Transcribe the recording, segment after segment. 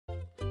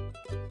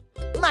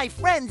My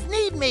friends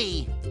need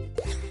me.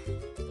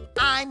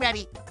 I'm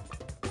ready.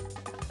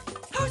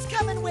 Who's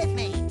coming with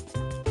me?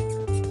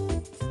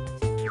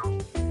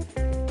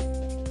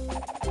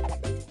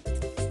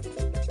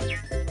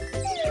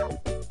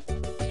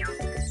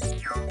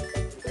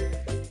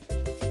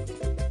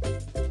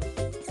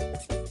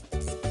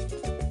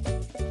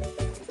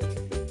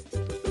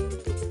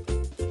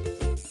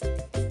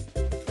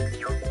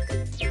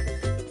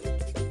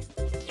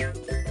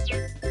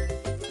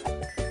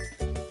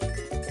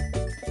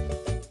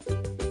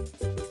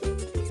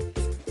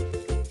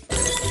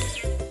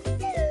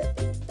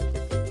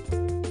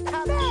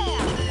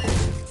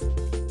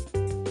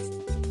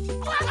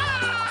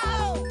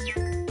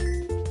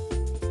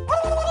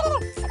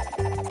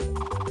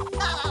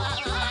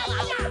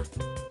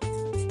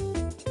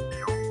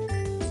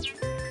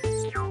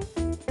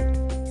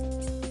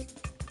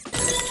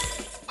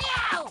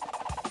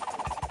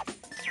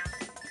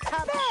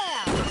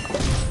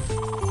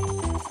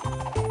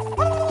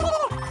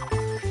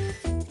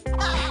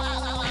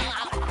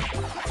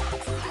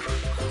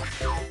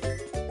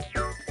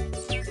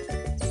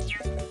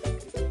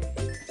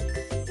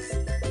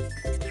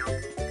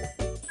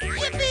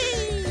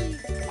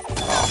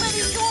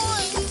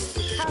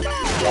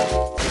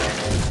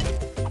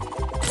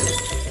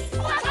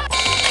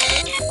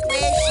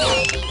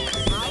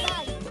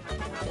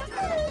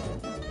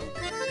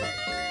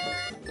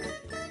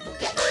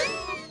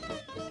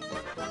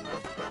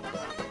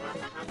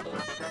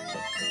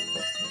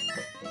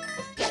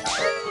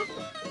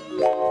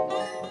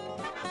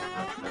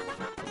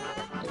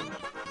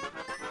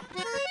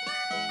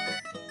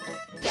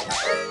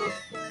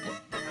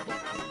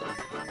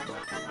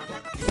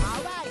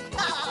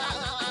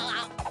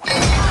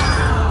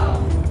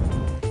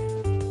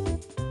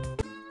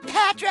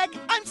 Patrick,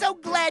 I'm so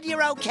glad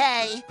you're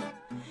okay.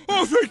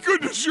 Oh, thank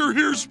goodness you're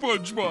here,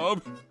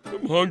 SpongeBob.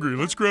 I'm hungry.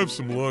 Let's grab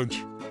some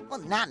lunch. Well,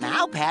 not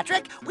now,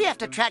 Patrick. We have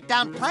to track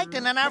down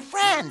Plankton and our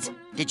friends.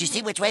 Did you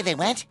see which way they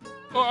went?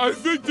 I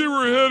think they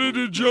were headed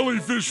to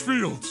Jellyfish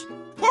Fields.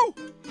 Oh,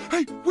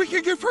 hey, we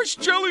can get fresh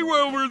jelly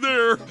while we're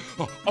there.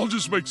 I'll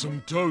just make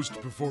some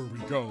toast before we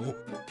go.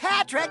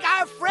 Patrick,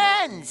 our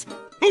friends!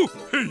 Oh,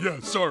 hey, yeah,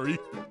 sorry.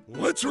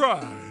 Let's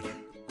ride.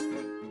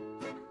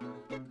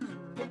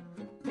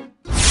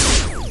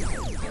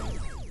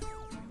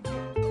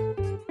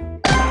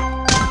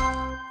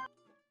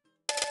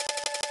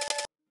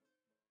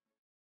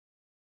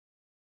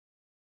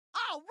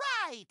 All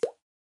right!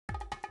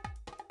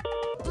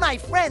 My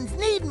friends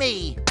need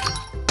me!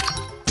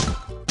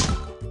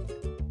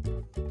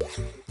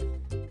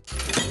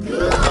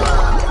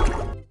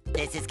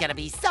 This is gonna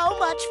be so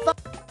much fun!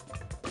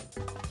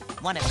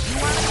 One of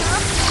you wanna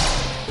come?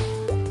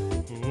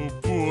 Oh,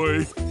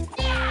 boy.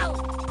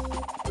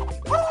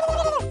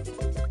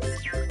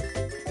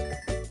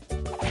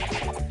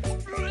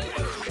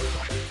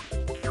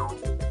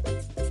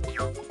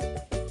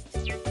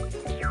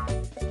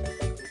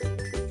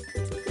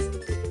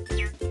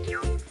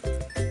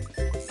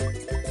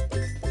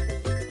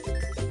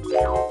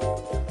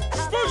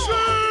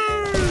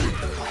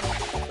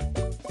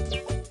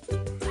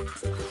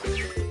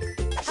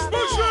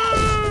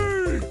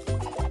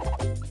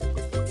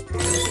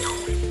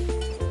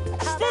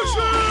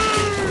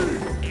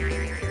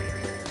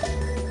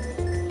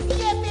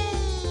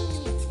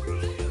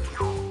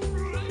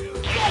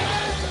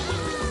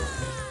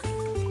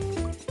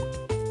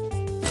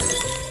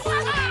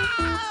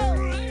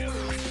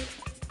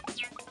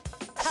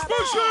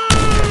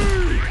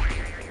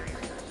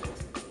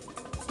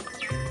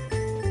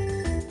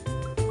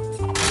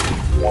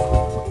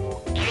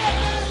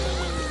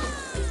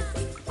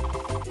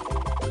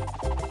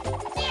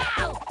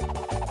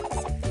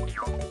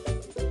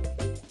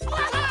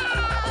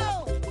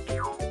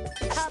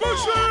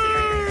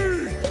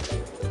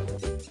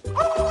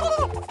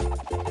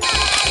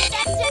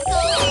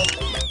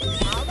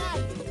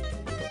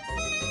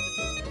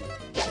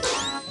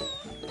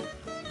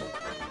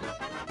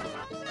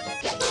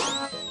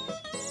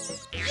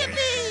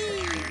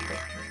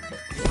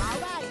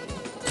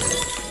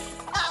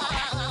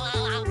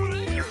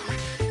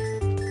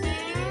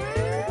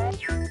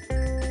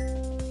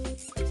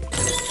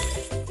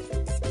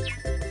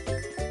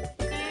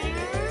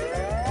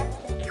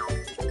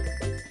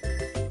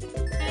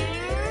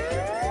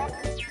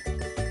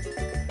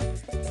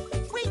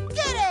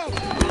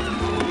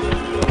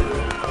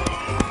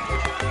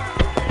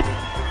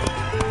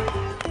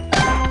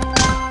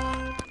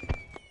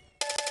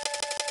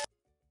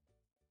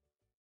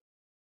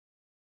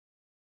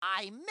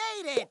 I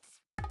made it!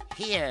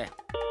 Here.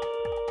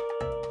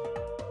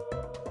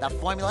 The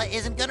formula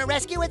isn't gonna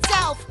rescue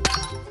itself!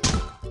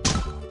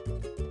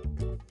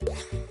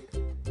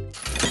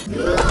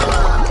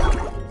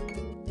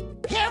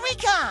 Here we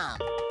come!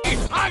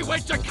 If I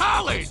went to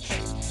college!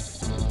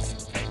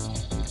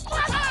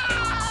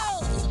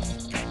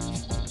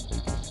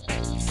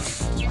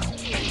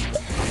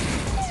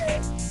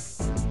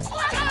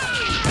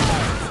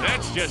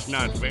 That's just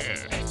not fair.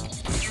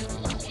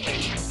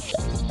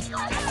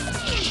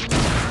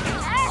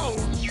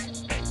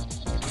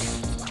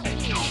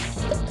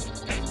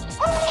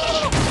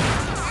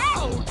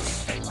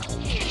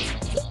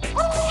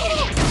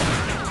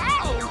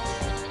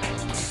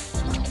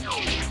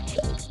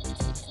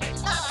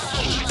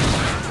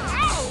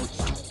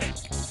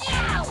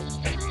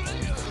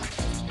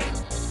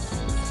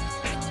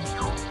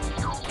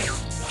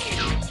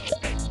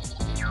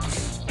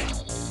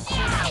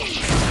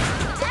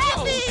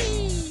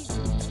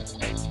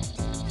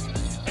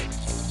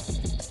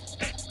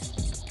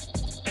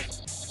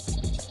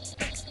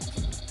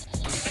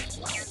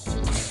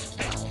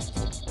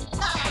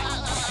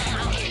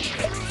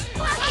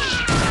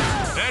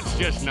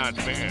 just not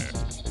fair.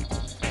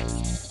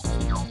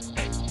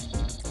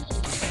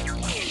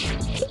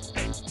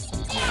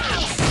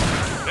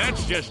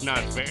 That's just not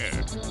fair.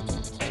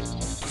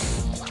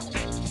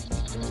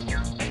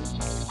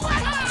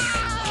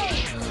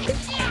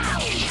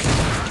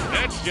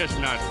 That's just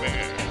not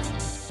fair.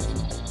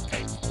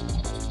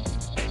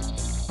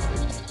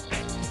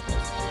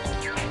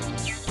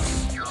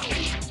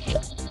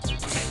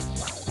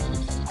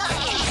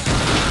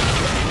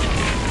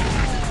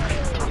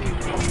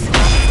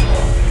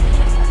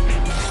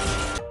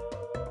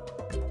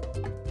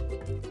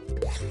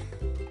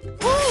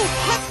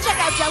 Let's check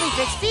out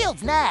Jellyfish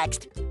Fields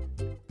next.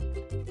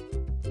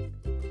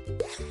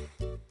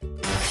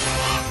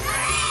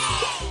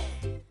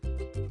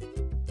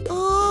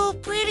 Ooh,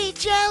 pretty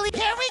jelly.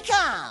 Here we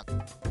come.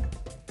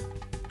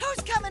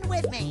 Who's coming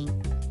with me?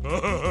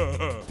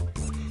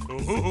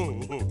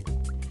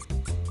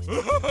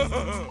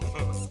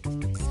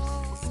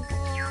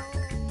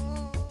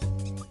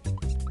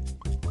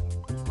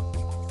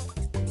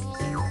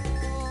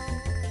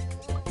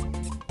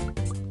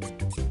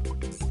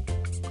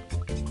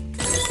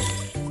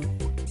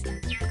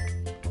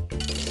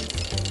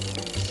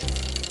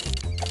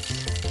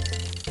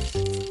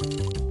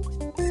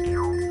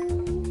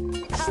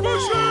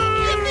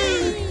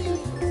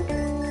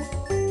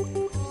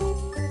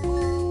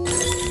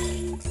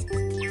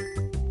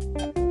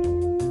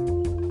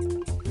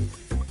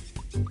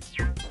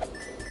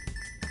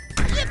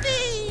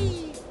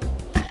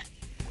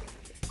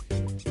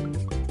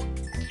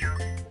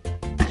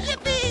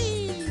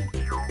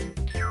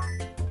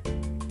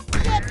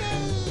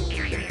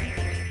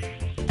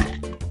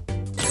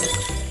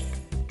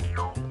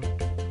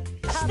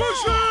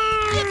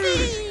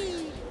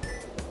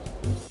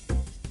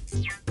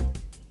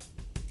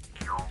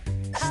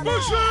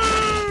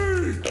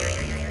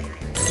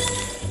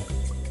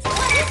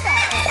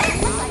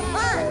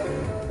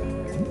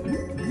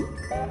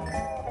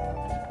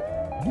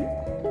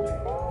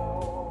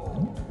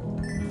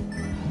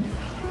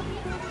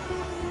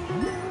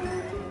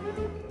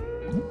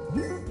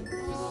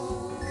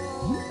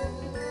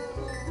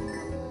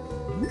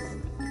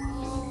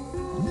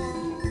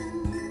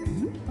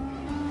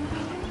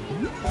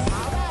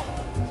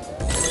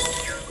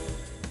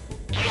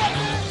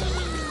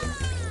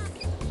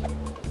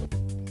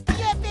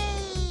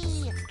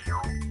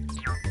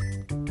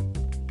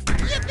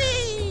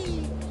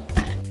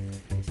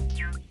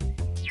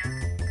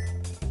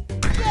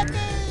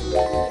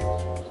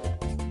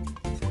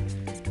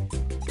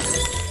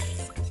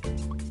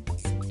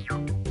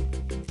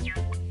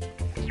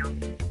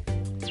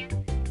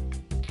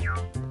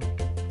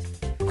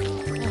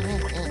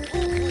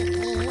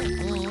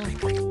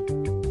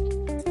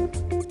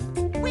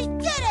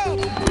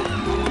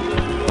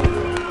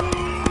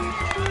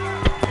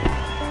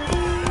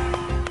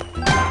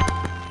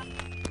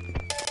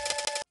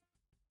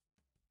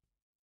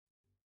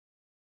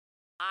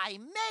 I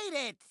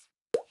made it!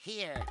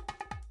 Here.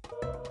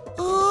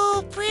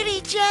 Ooh, pretty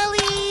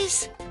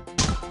jellies!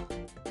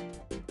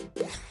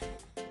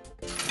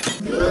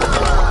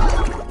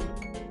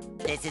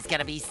 This is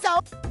gonna be so...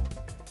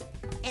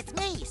 It's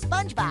me,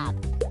 SpongeBob.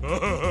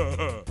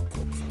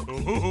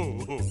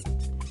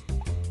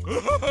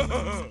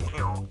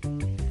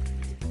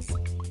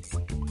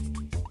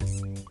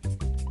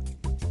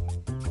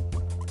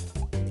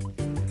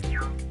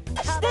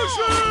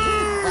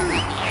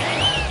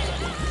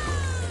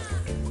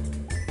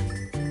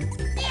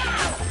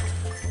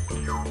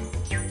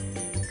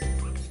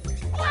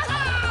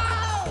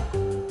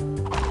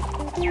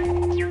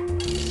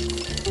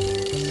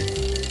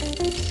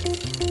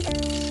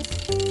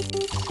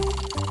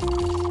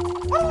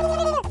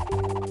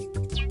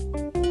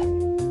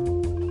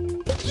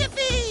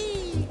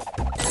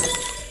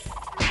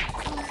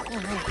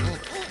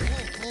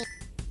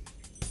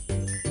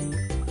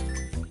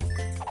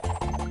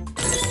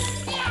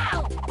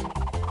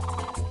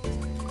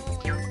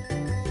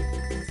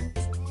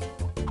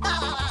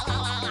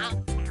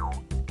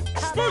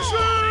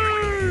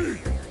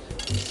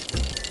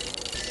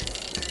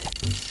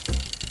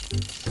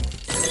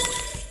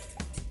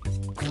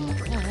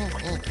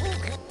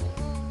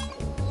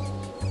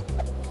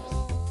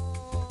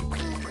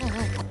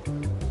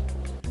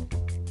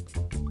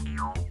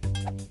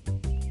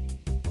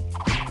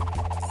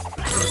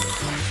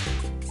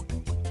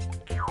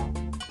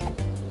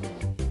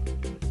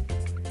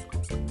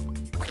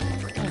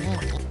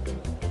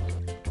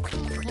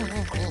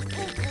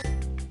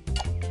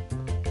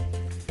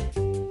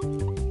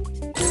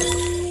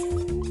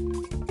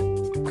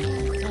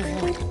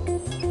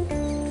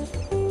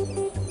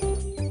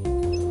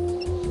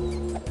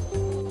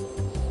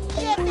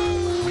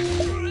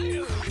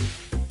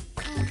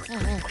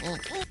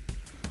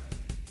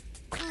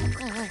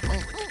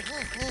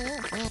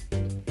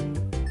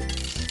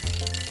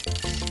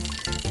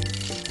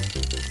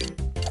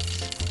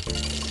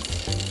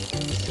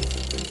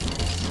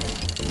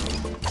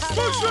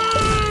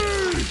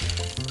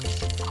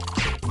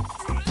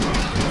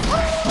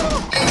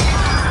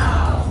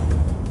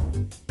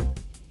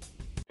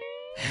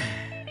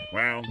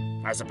 Well,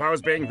 I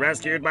suppose being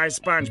rescued by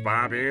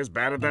SpongeBob is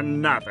better than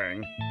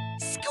nothing.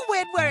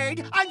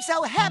 Squidward, I'm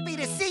so happy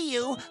to see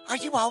you. Are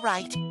you all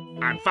right?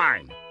 I'm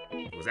fine.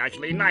 It was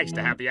actually nice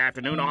to have the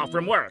afternoon off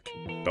from work,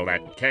 though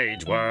that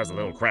cage was a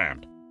little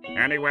cramped.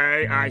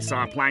 Anyway, I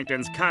saw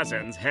Plankton's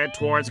cousins head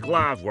towards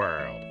Glove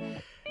World.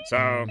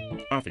 So,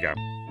 off you go.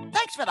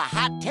 Thanks for the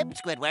hot tip,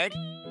 Squidward.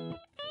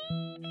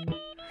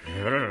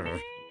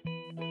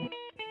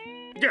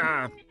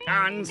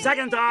 On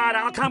second thought,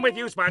 I'll come with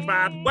you,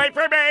 SpongeBob. Wait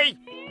for me!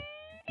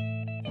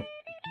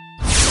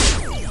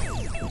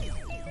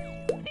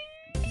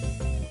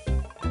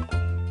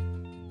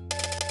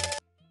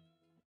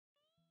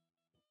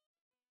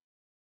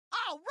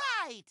 All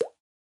right!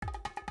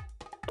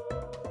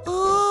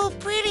 Ooh,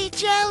 pretty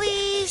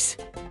jellies!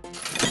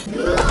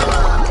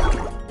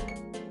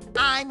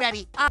 I'm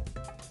ready.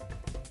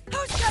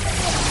 Who's coming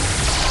in?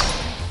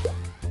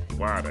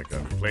 What a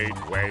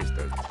complete waste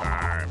of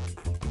time.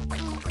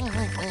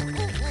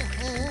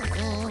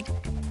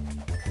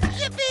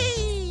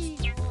 Yippee!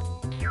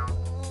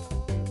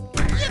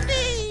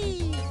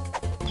 Yippee!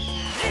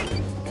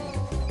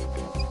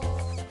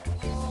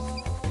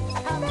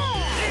 Come on!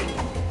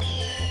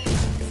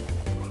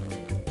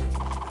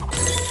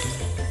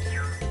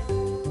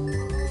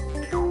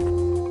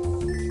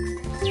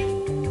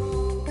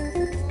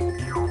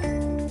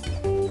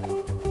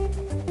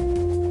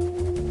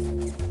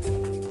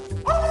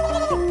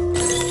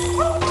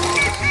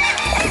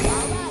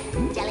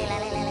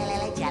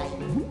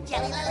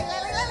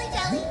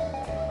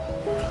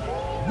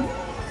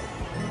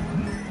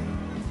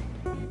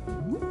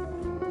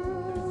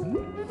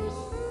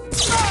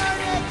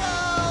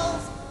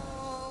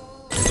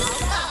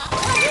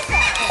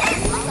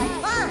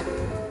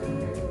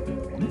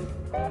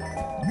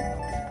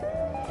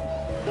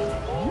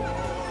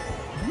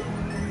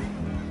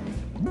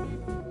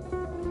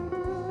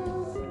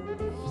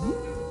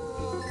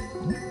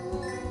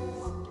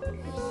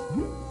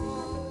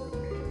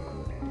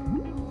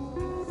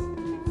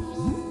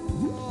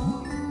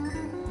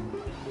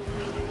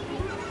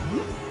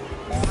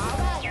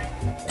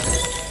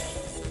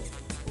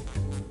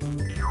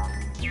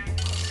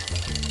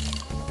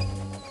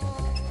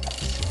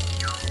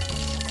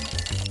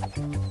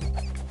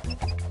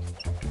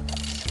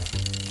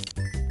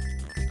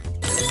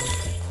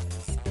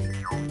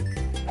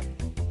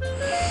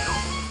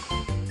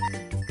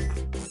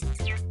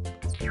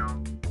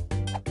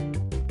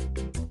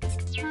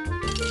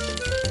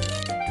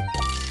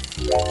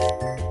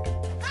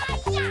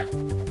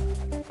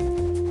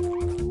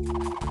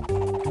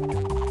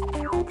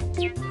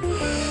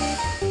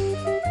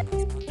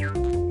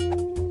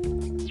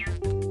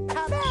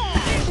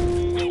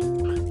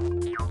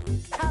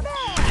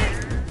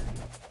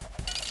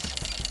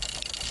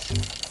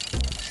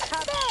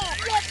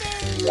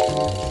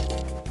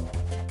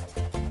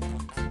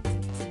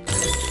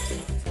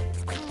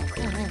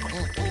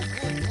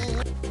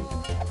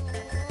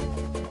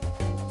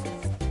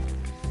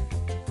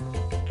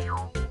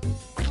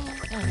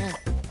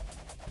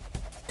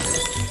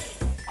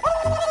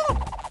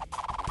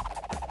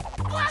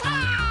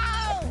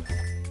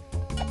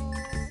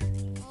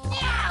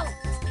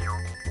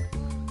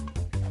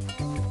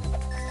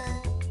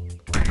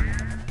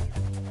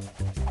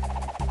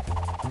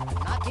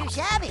 Not too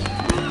shabby.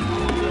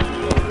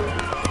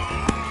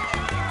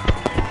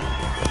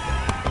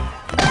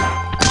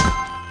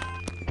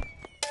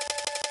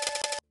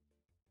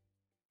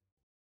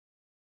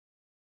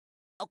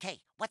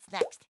 Okay, what's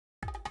next?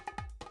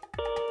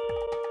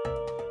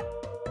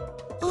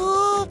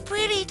 Ooh,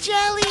 pretty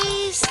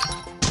jellies!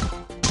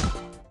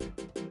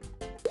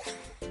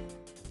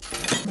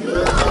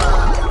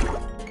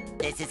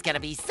 This is gonna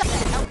be so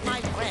help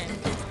my friend.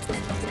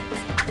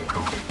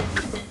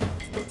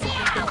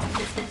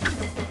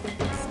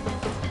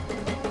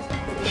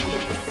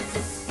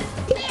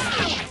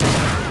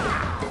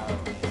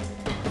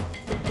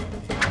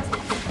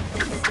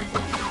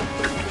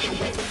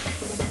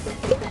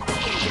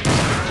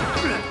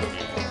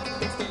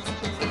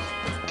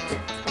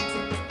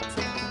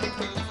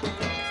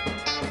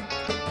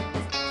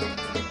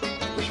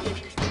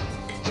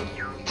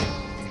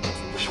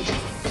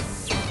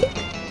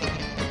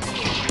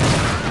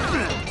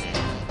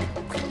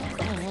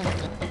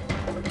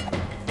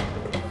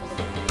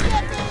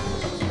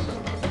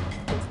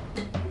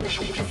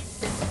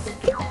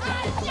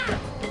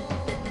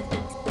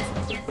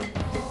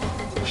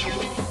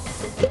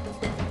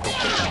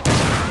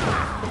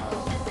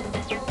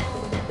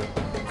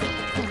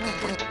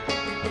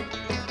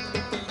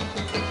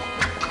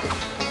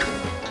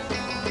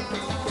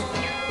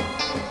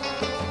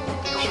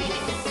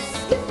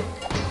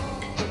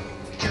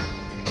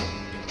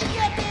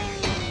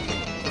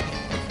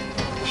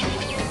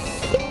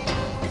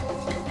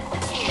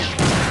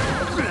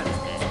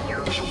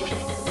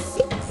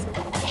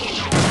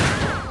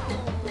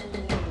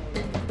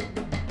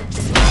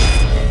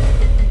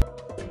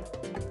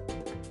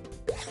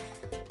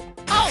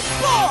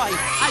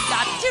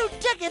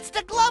 It's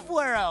the Glove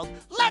World!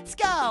 Let's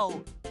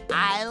go!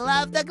 I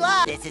love the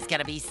glove! This is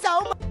gonna be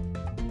so much.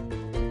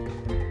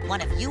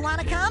 One of you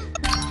wanna come?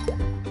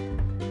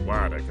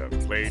 What a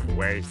complete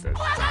waste of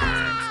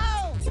time.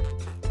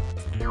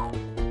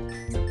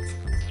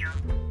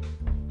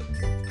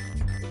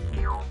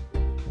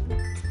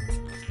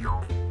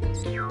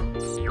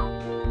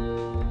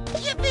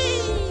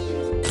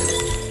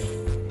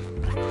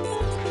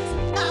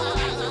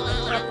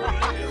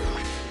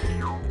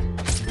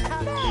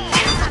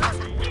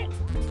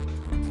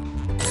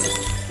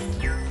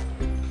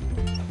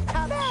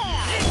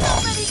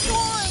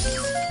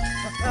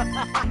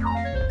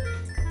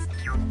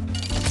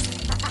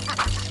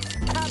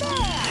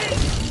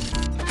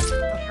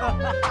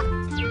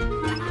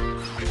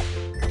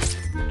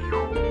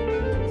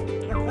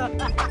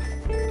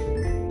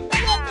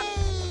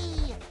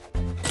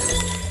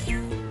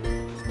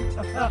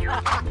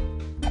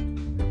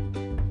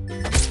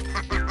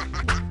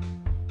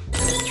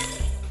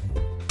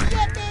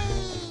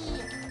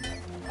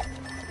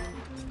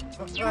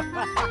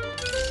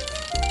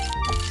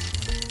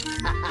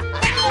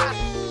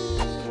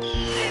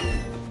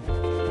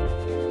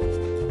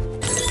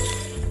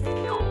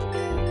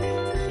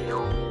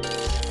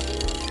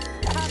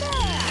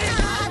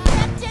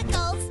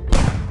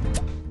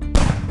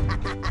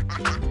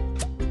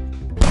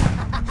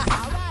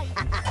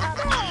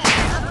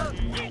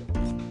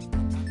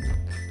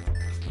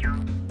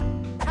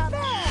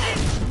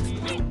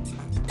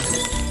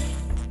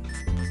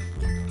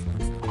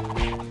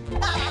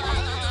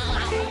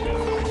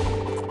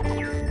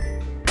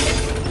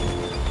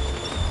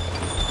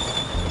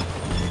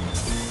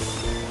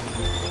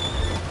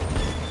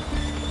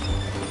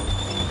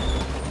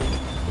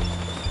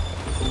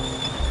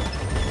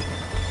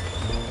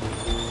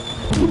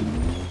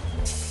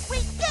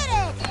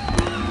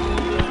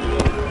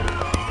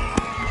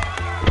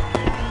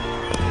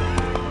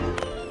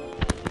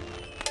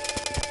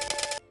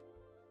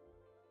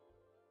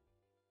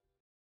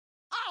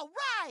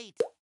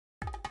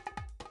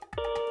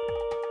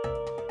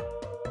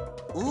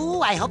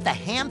 Ooh, I hope the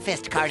ham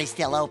fist cart is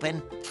still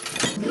open.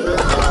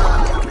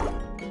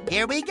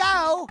 Here we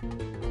go.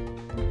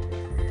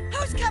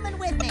 Who's coming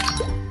with me?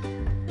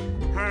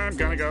 I'm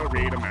gonna go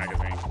read a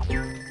magazine.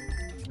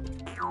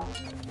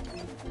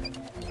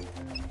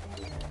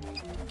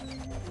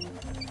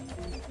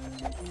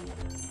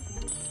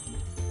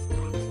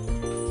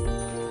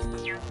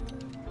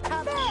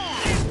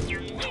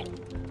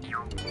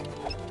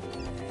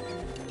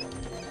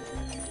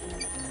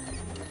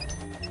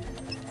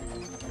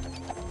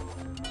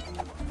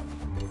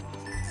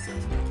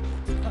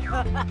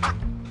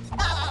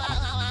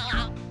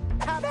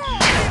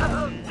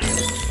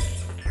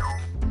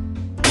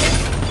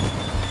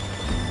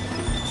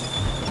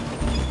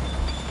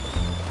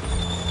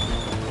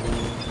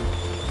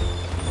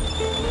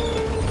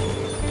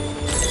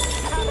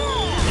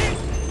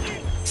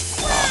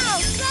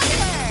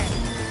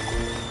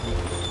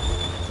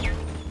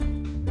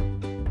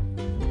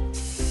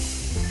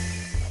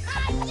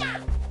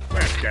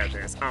 Get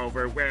this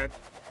over with.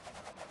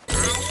 I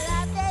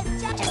love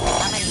this jacket.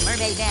 How many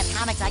Mermaid Man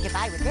comics I could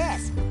buy with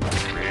this?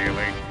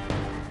 Really?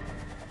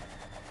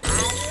 I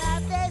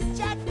love this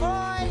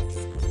checkpoint.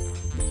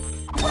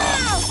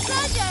 Wow,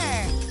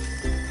 treasure!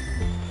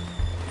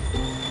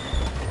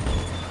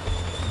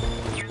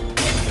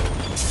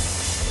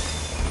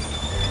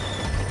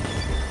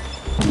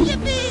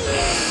 Yippee!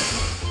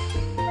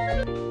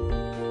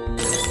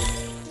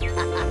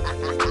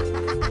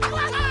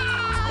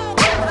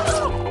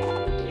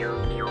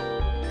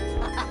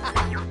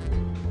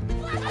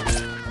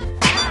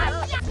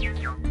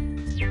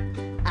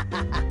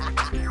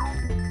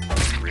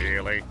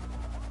 Really?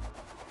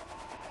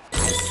 I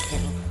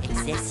still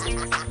exist.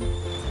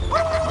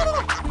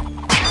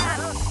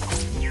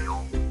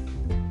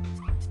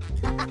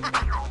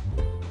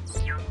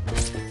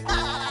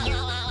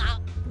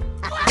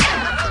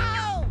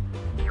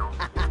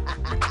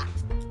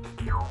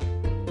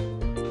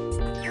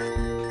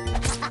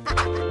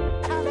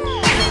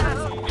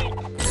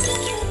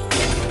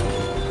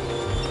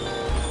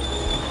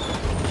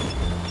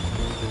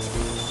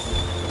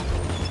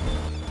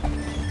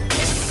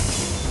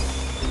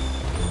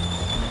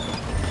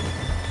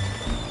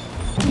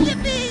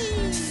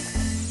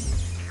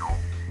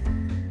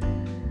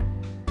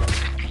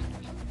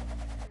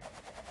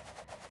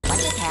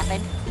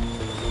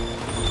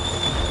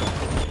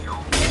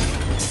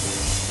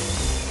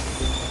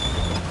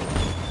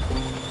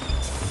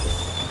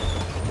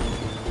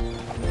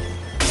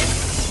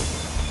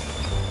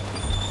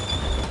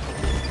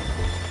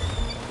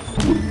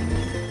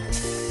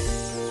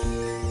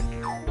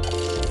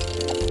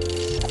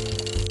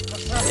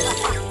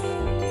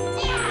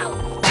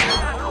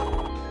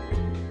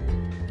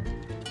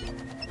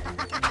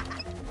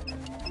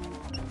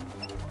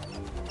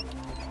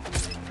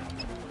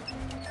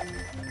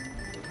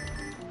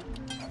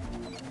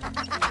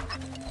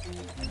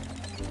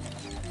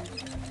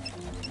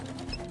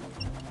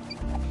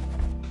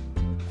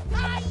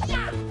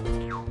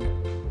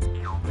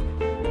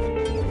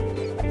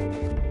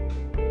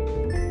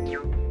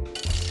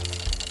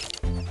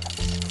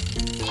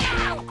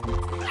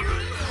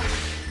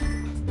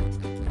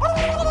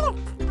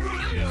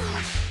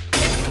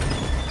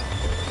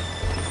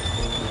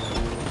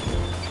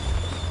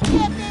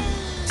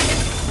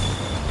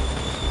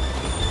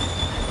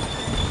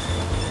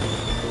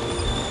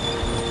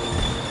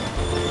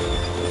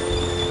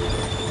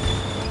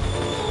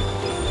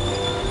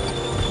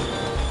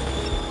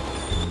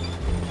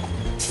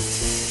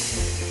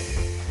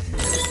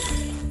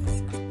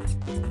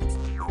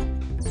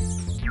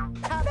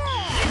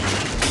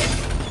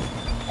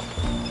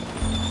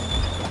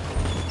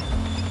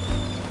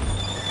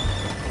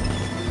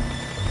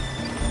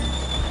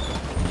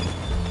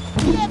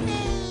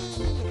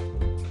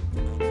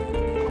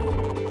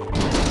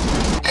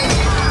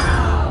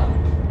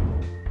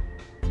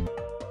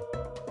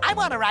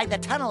 ride the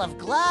tunnel of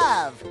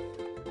glove.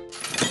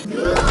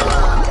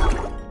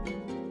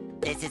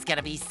 This is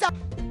gonna be so...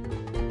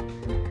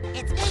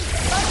 It's me,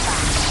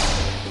 SpongeBob.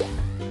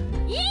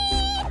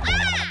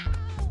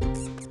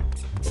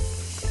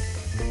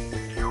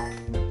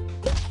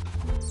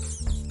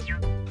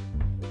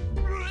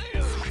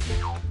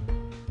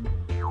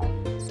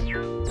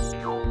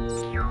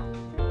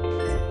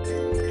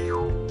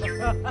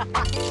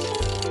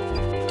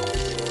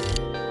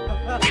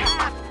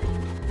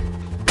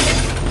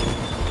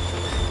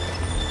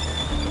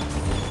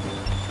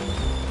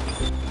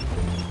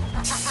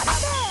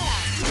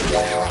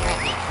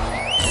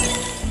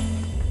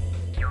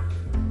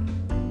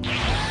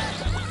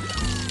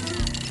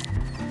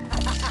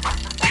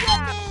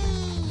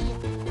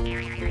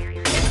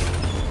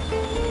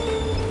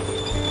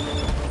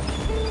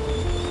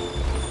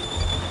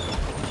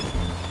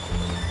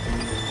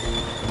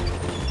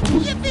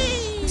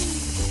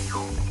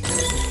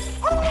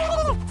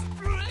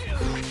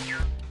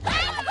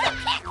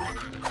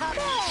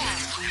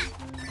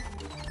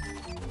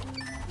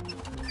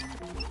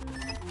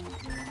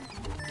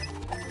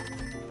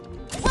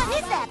 What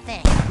is that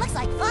thing? Looks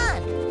like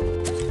fun.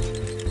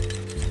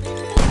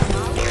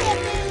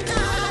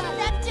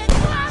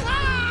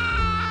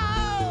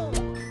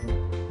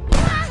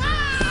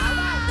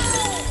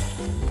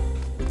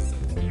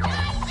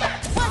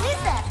 What is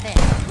that thing?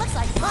 Looks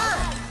like fun.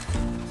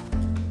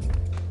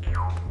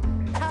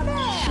 Come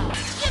on!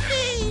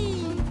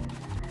 Yippee!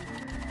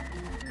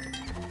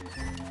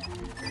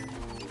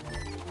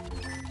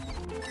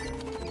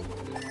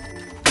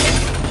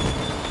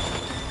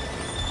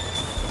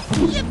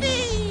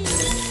 Yippee!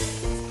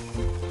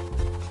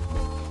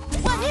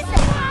 What is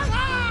that?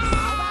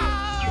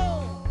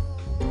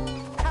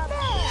 Come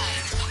on!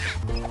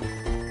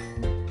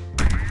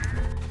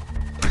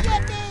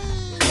 Yippee!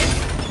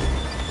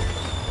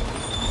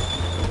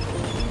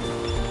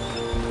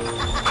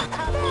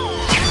 Come on!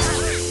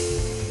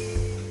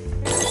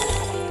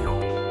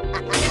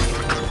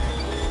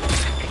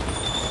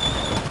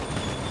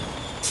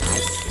 I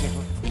still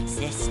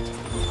exist.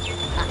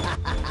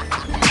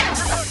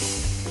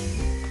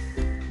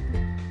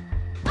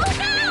 Oh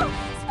no!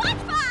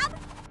 SpongeBob!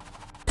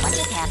 What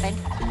just happened?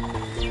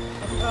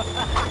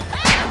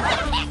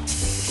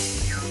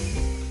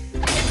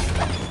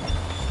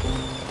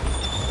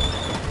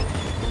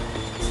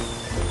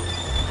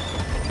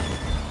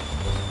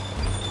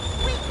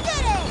 We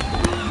did it!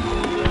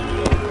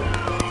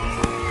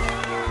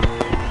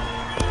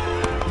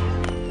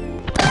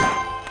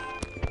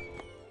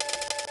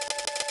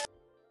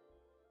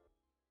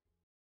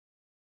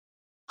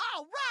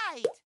 All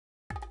right!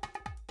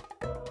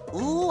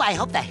 Ooh, I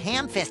hope the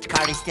ham fist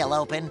card is still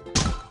open.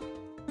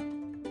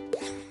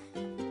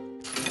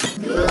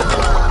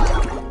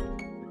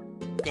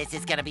 This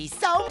is gonna be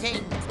so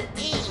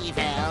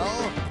evil.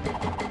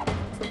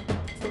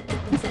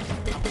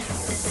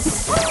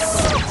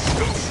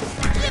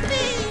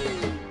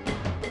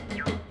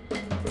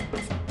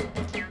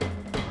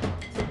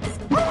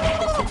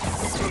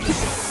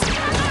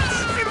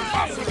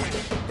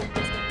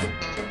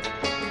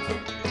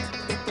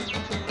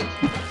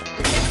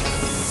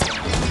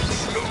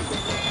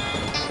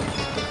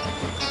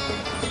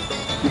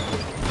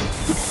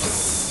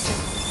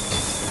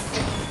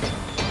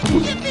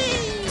 Yippee!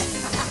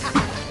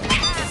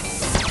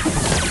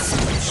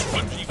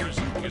 Spongy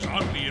physique is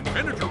oddly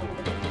impenetrable.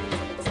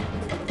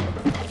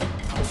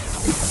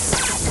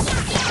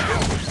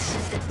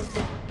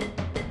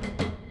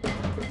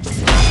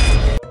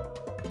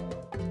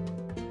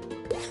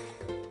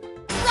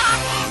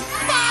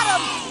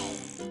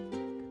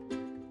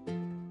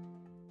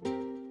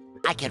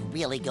 I could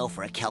really go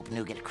for a kelp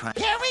nougat crunch.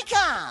 Here we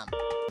come!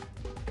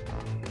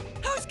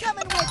 Who's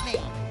coming with me?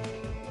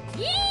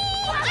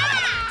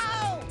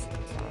 Wow!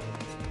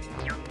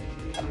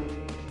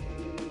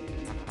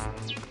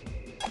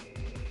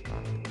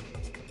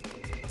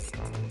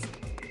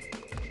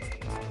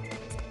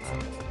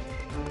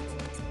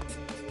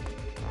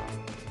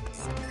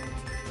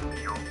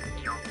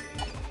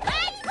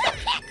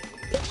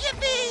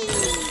 Yippee!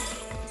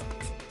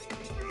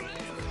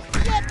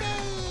 Yippee!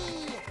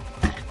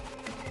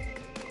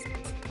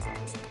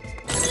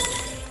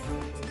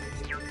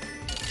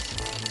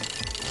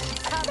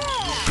 Come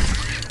on!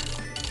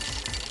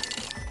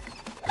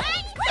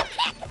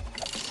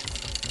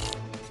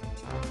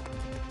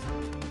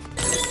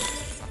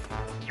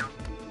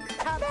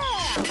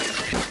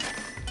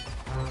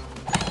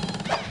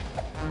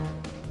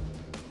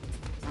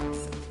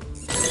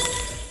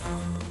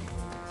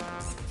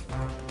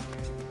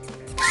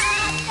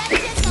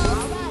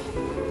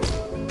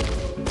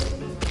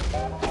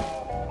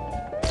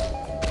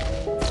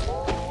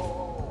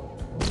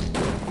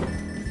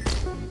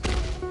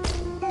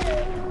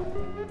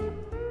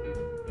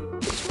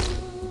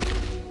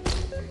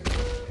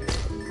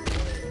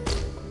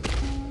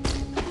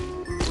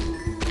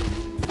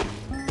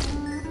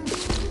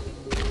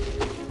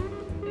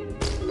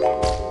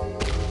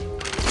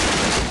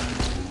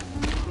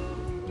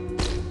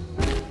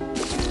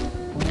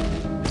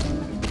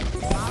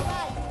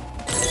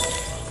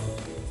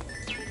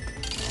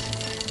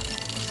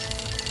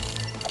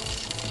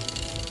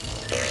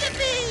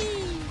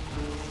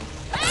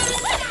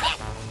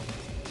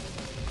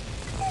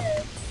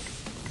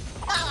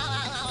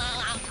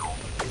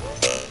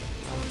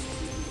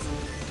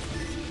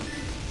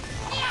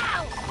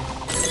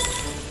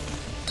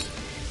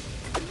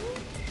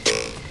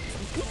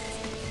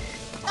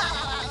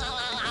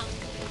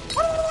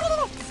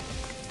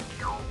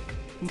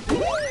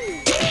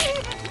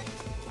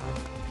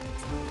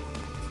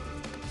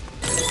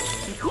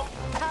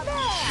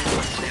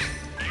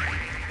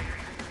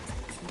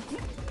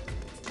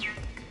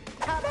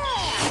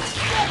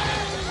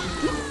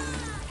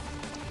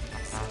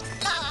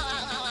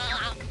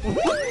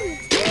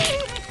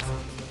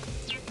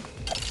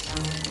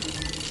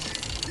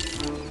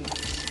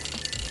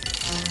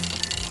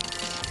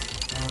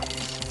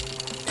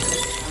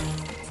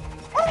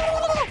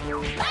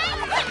 Good.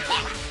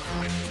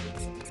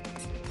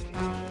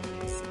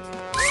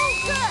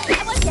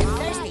 I was getting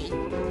thirsty.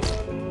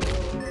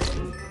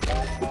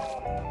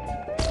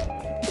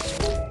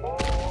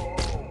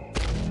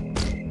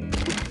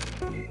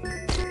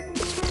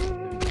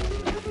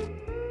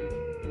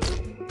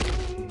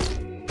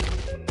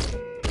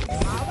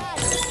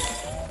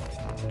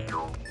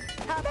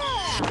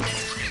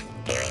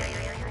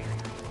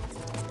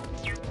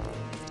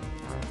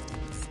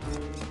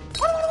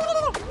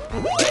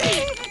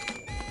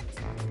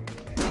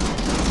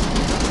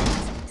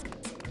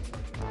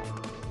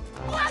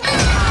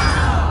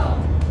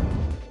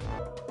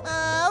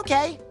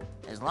 Okay,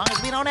 as long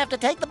as we don't have to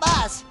take the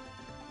bus.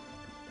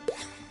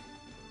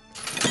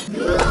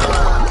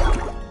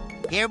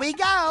 Here we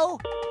go.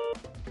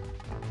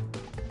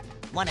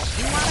 One of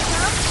you want to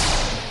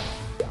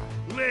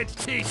come? Let's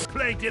teach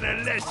Plankton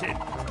a lesson.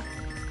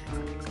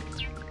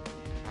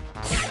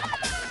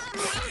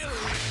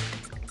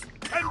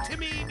 Come to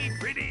me, me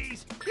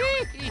pretties.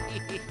 Come to me, me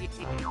pretties.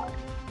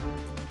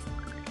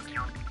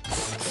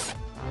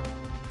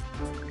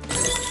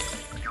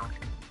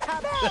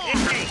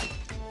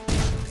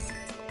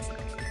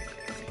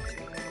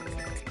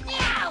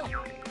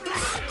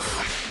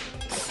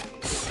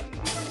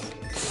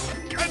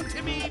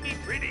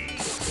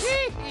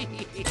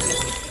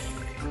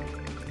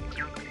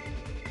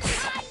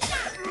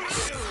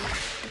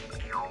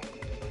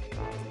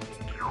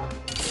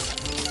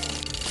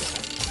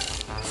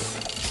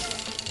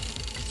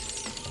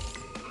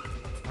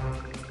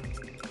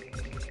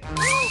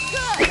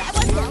 Good. I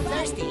was getting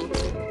thirsty.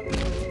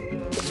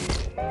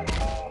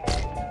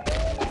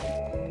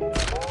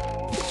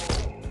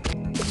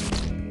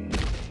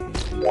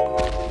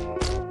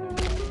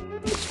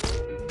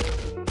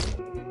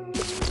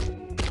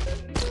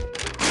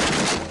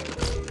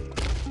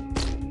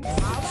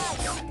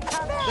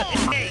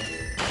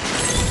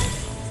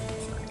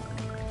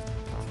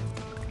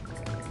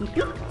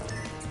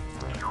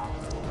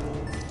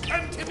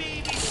 Come to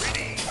me, me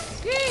pretties.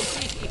 Come to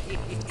me,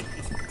 me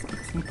pretties.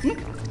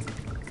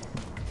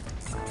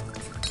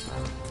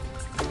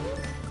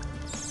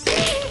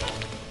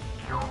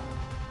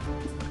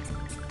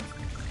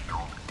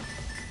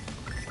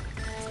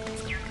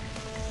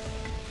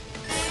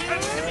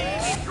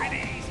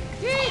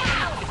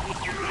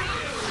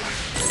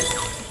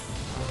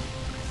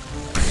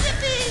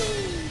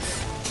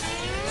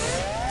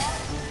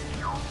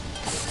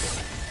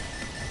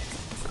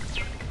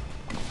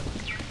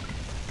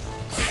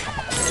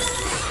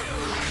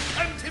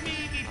 Come to me,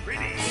 me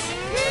pretties.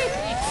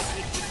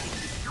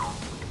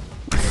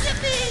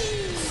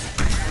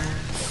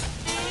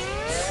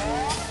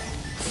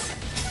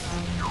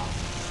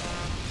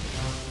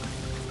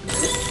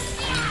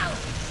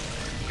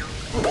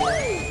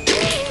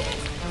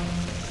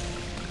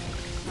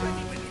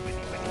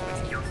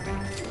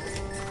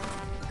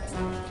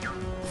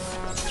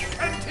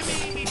 Come to me,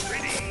 me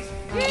pretties.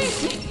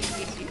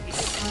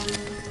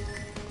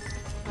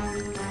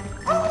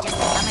 Just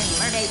how many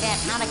Mermaid Man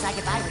comics I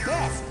could buy with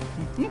this.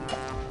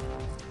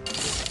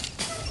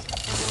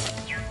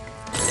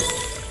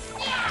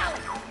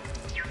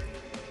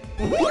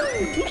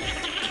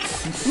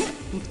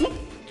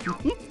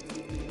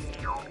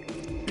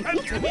 Come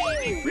to me,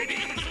 me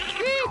pretties.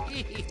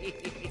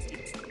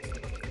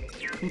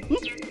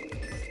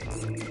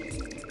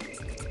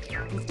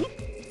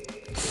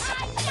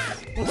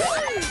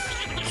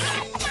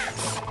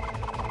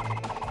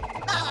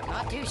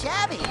 Not too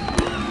shabby.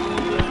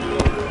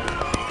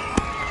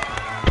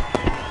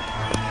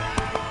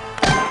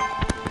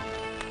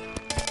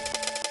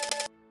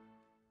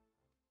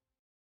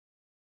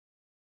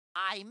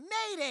 I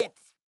made it!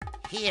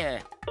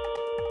 Here.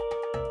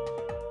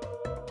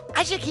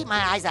 I should keep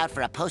my eyes out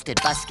for a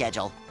posted bus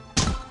schedule.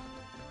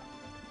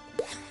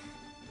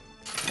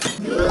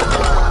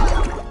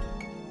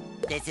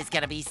 This is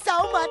gonna be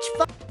so much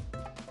fun.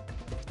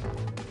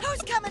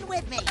 Who's coming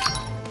with me?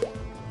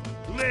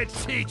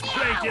 Let's teach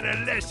Plankton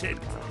a lesson.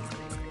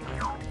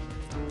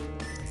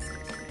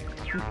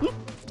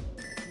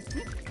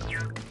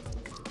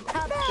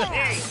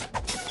 Hey!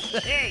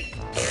 Hey!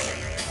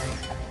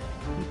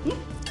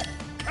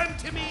 Come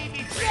to me,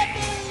 me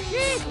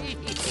pretties.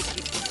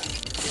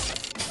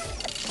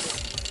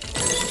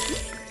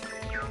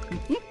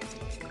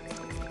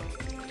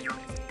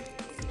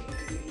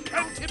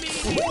 Come to me,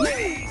 me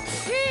pretties.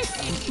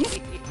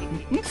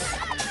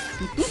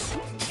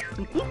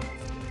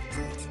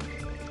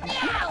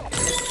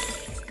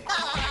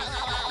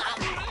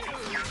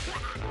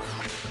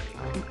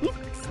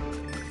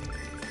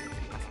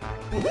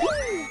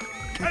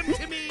 Come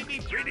to me, me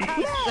pretties.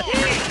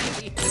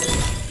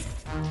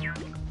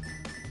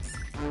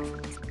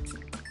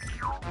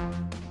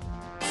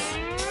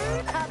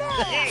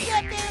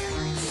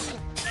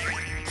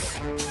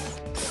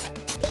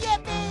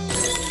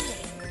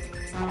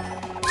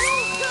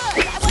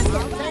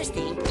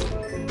 Thirsty.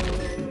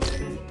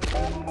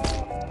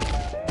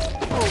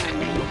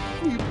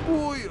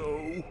 Boyo.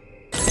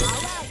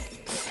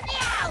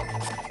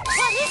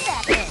 What is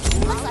that thing?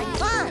 Looks like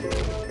fun.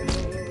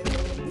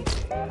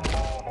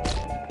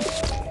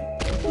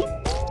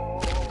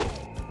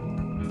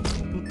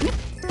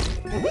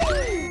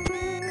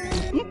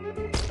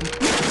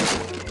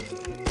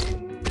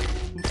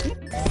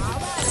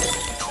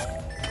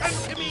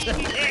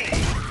 Hey!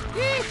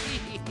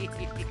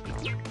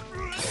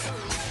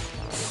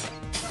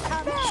 Yippee!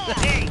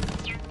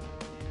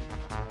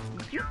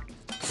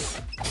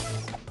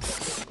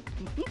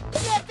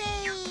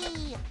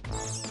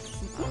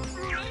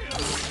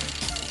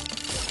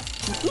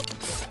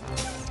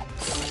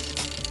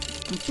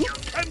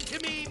 Come to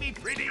me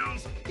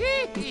pretties!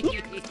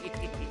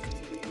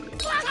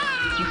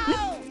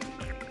 Wow!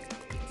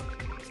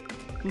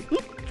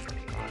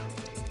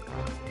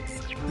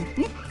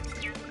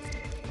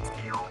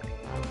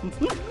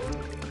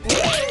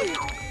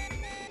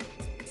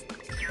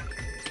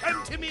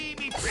 Come to me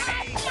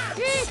pretties!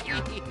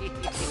 Yippee!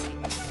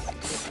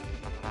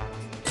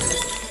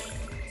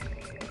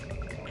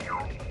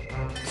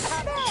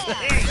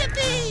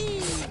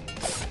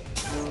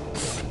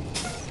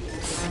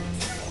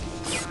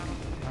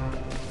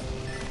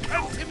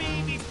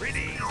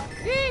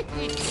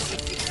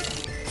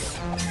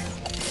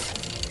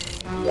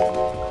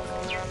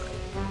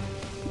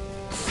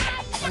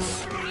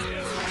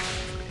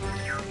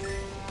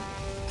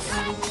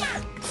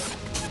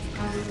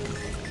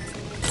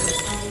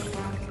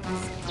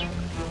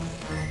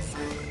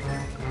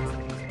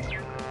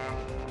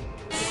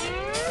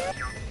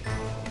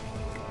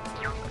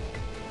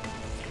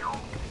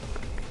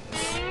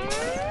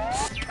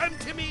 Come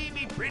to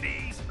me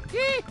pretties!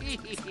 Come to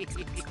me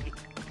pretties!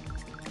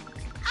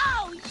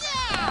 Oh,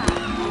 yeah!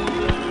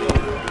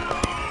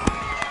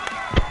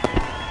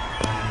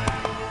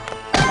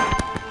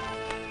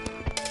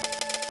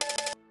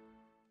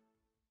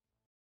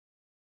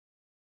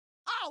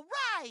 All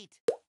right!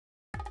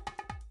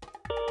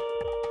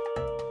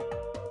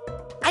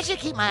 I should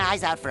keep my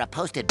eyes out for a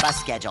posted bus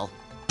schedule.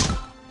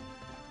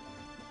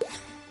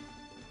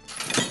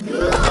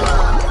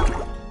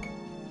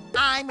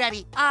 I'm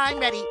ready, I'm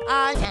ready,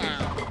 I'm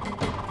down.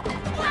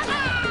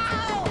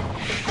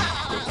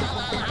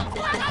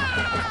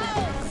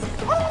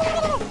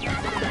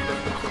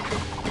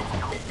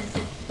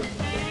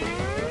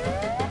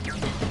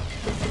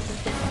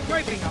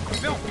 Scraping up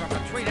filth from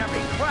between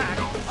every crack.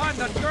 I'm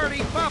the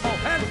dirty bubble,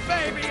 and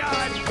baby,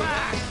 I'm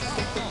back!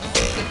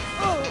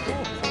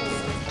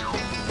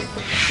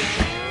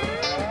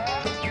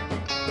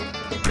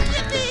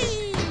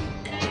 Yippee!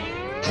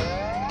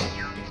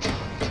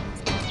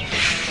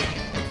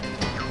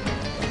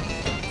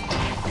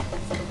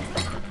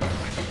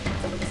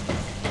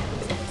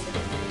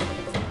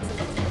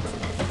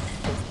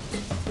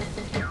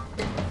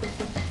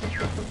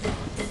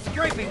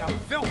 Scraping up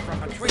filth from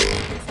between...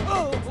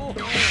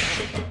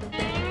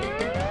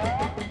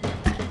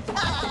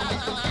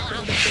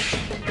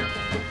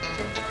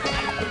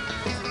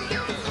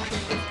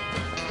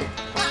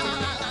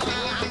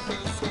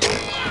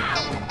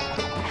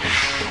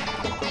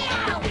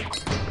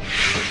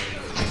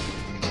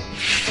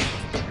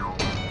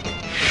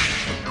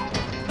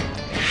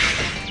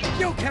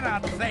 You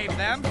cannot save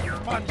them,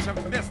 sponge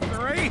of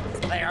mystery!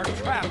 They are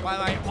trapped by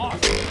my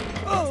awesome...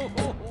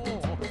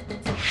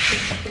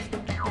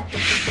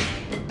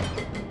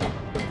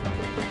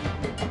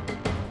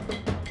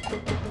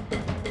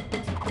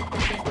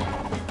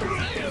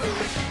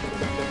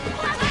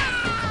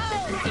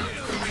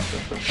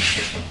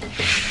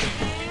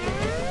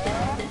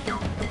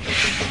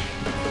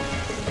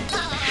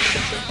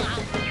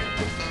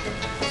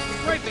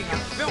 Scraping up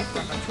filth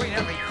from between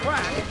every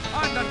crack.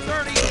 I'm the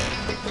dirty...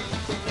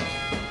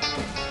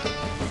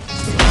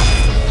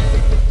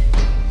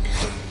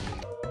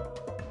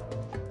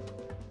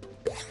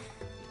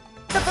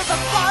 The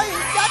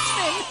Flying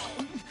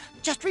Dutchman!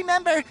 Just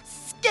remember,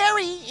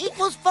 scary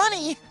equals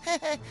funny.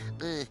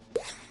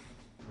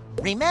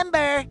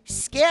 Remember,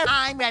 scary.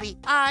 I'm ready,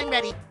 I'm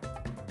ready.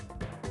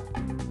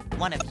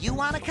 One of you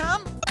wanna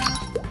come?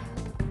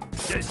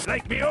 Just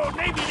like me old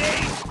Navy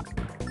days!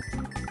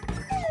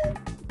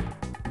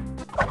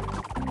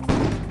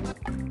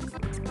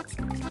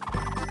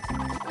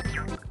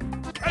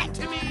 Come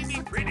to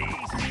me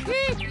pretties!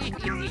 Come to me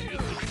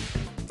pretties!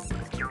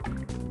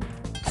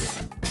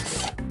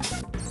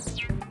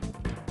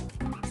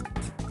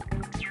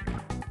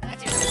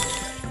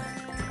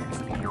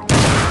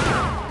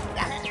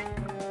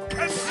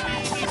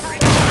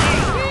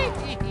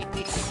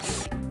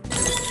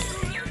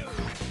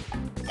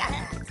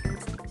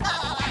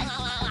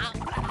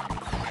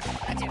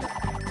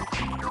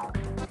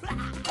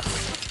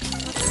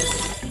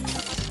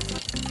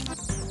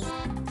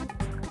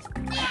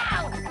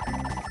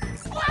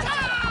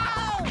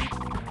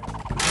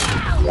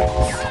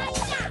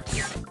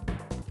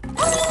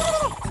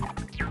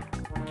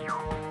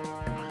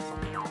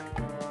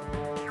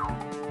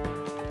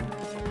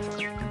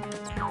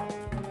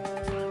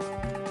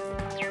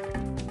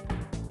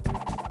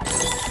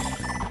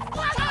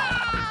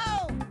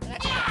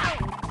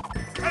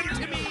 Come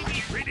to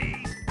me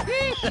pretties!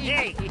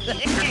 Hey! Hey!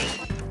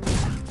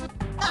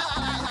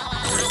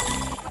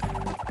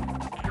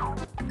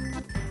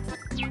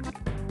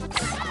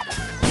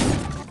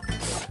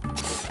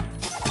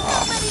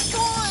 Many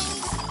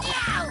coins!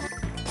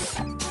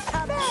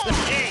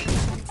 Hey!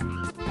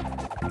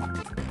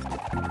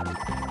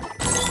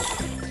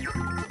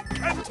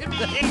 Come to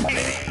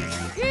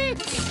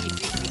me!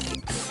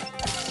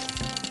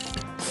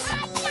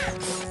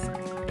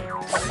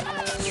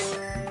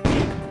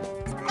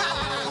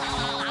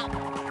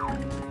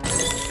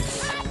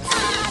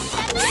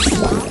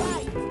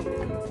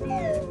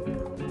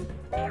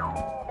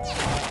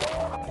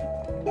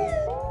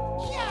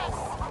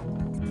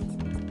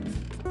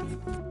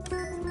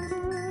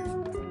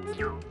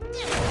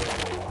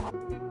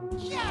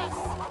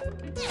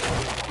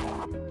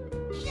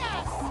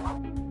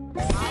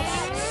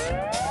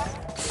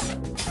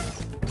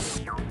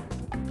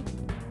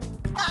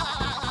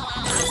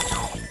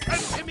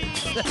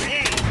 Come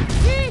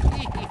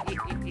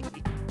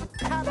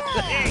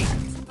on.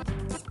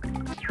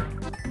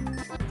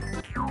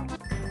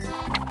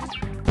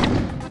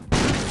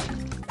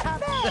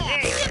 Come on.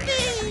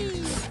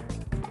 Yippee!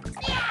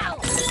 Meow!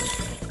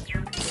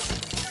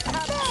 Come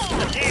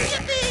on.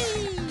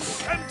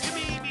 Yippee! Come to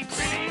me, me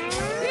pretty.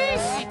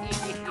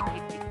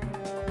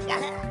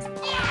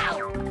 Meow!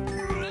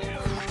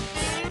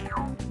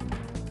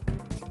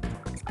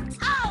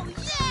 Oh,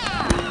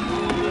 yeah!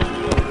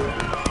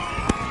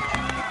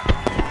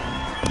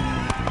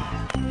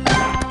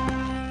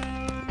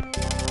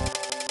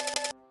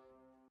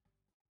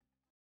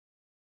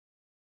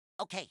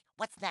 Okay,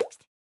 what's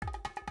next?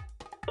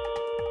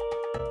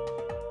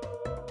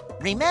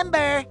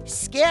 Remember,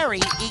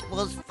 scary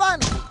equals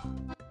funny.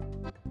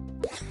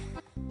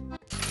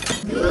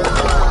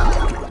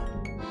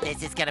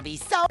 This is gonna be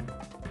so...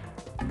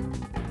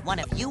 One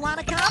of you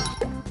wanna come?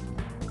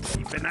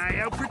 Keep an eye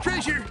out for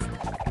treasure.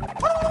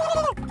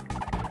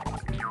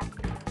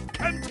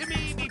 Come to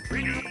me, me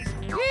pretties.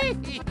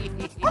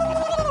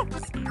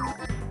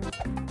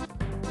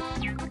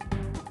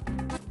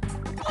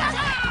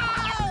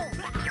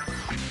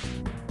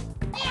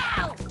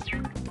 Meow!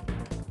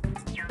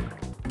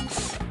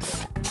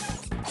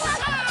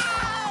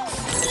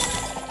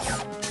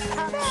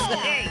 Come on!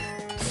 Hey,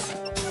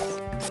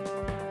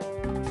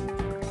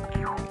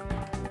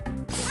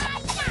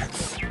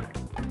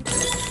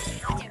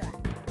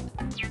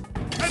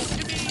 come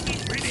to me, me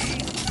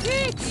pretties.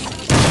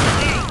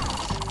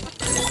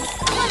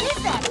 What is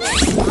that?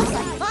 Sounds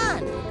like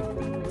fun!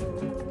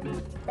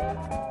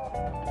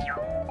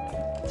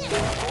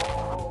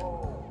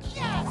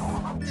 Yes!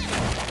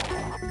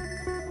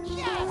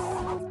 Yes! Yes!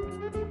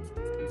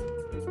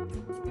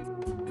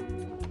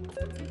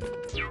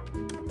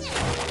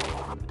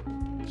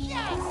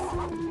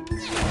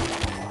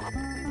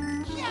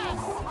 Yes!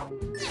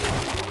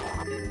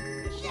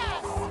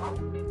 Yes!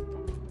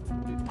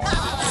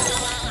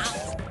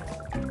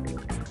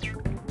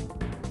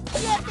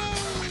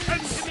 Yippee!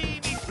 Come to me,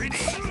 me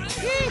pretties.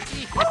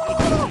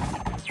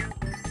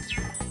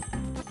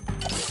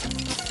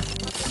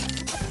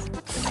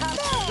 Come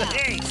on!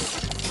 Hey,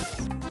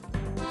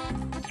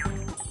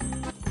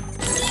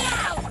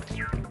 Meow!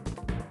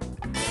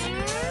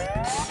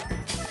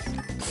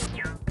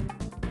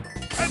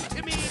 come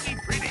to me, me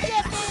pretties.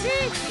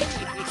 Yippee!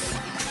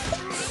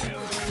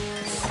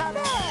 Come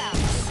on!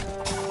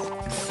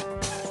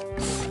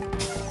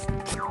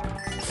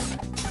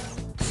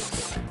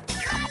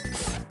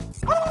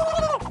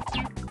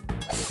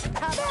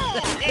 Come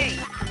on! Hey,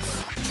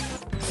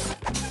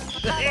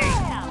 Come hey,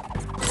 on!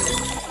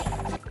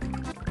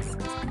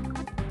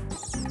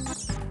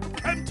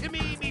 come to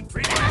me, me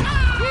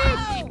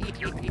pretties.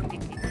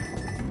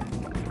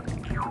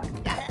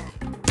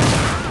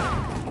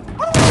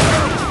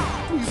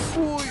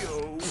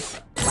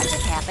 What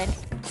just happened?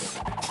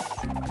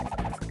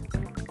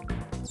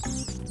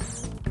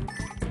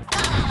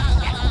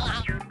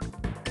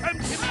 Come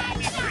to me, me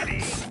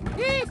pretties.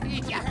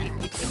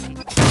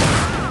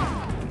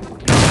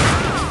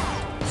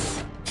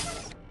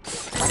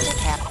 What just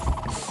happened?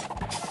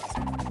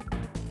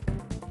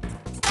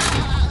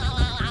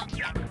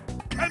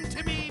 Come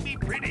to me, me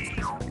pretties.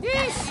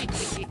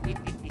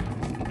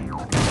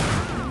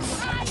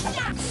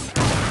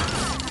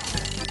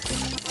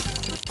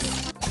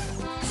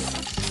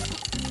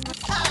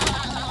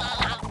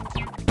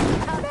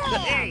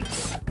 Hey,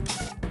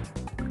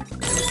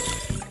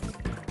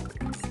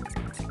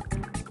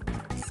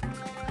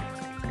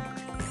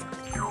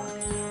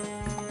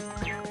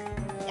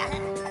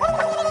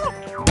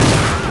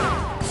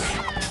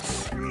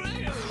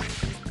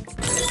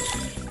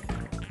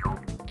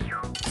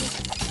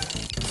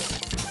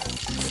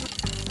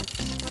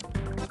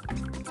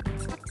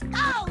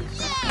 Oh,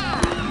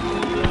 yeah!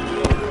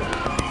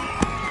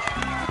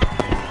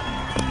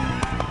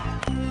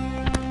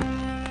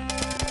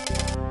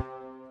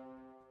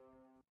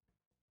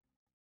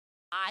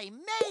 I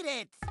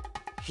made it!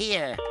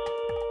 Here.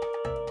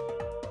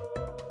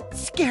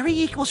 Scary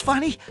equals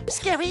funny.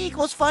 Scary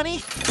equals funny.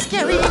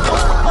 Scary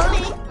equals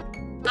funny.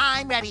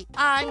 I'm ready.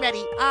 I'm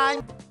ready.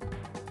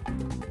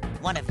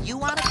 One of you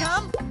wanna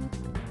come?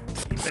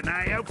 keep an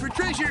eye out for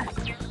treasure.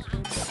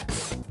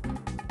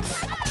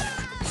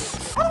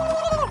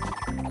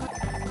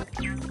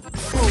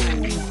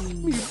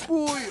 Me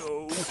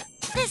boyo.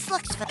 This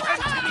looks fun.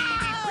 Come to me,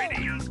 me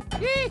pretties.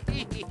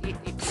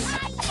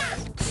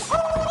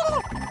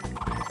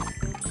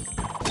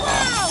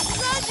 Wow,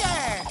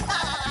 treasure!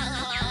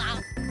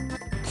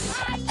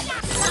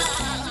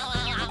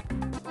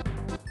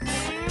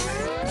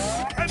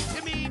 Come to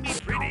me, me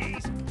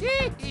pretties.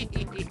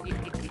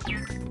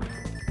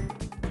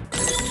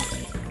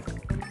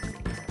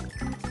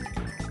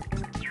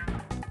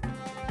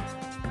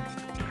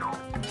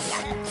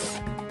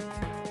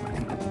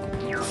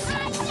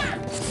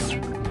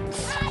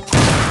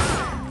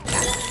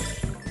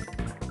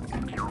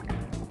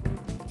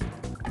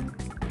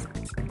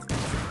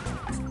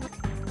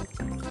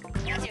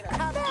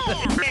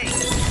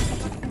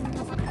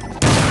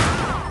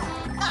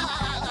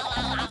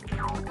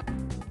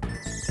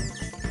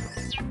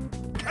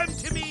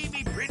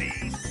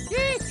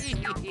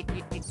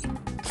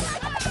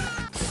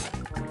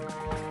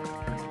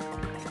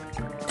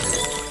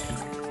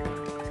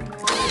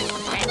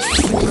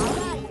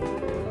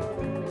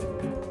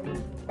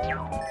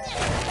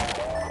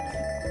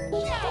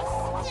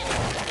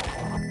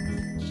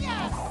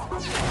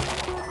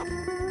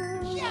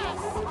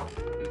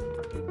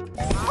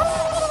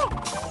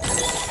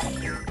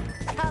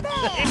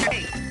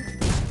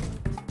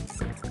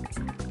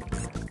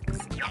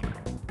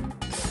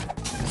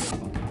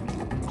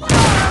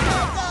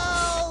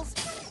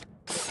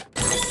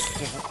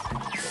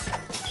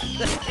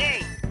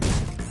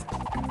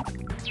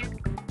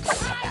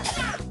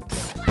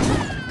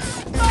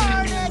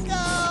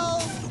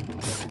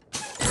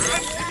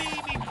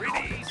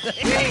 Come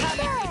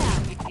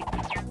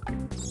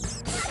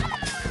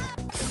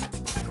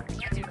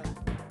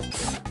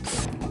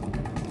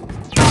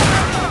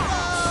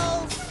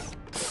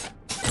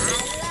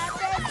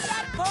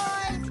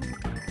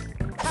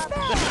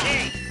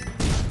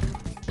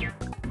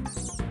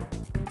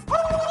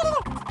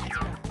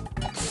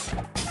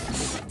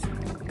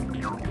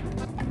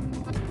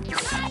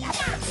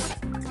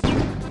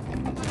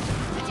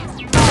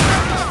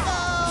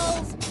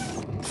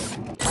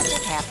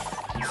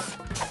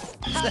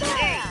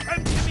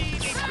to me,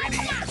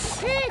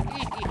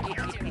 me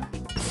pretty.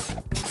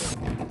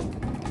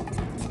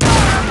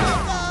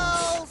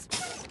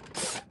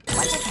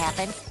 What just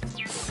happened?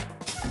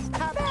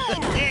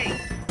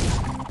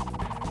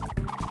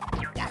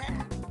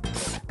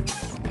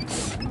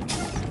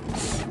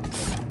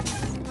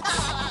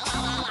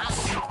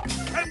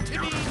 Come to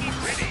me, me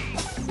pretty.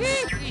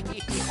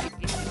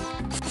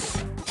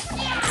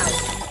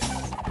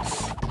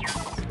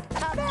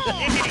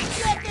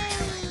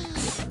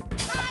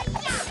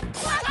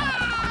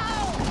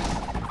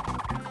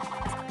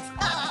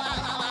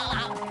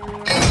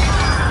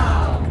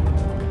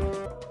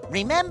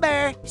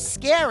 Remember,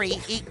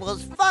 scary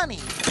equals funny.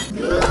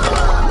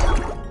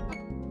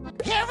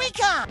 Here we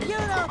come! You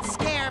don't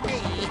scare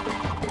me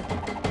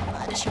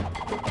much.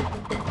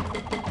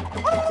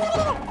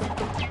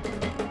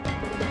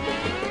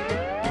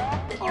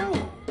 Oh,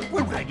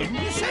 well, why didn't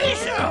you say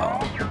so?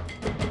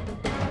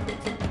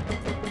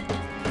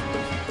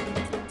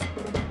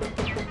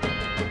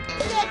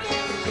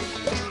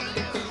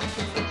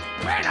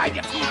 When I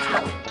defeat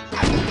you,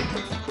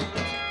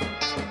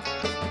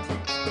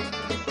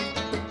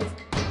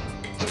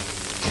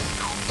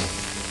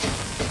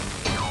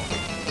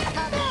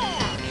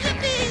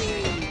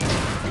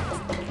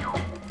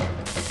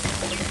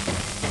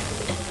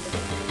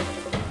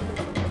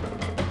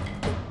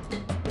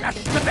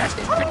 that's the best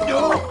you can do.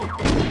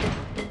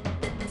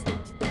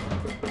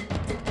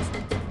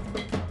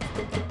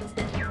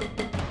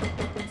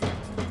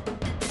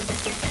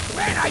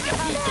 When I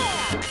defeat you,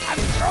 I'm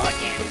throwing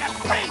you in the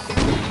face.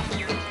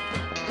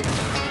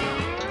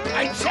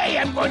 I'd say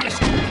I'm going to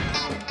say.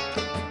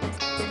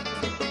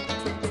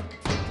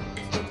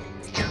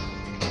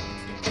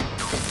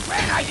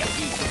 When I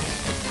defeat you,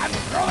 I'm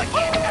throwing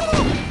you in the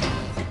face.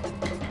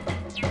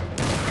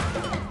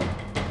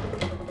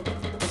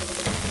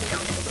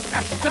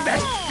 That's the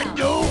best you can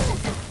do.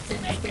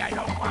 Maybe I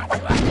don't want to.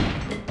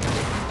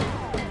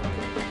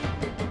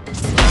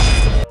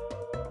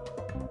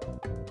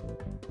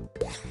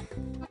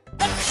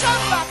 The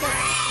jump button!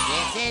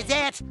 This is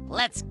it!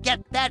 Let's get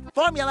that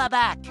formula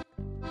back!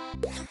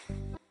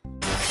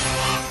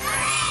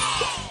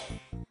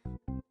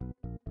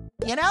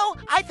 You know,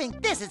 I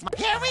think this is my...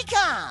 Here we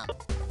come!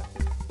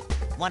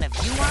 One of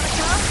you want to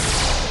come?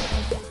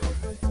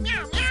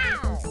 Meow,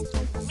 meow!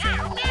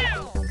 Meow,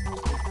 meow!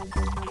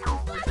 Meow!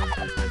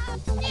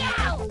 Meow!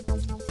 Meow!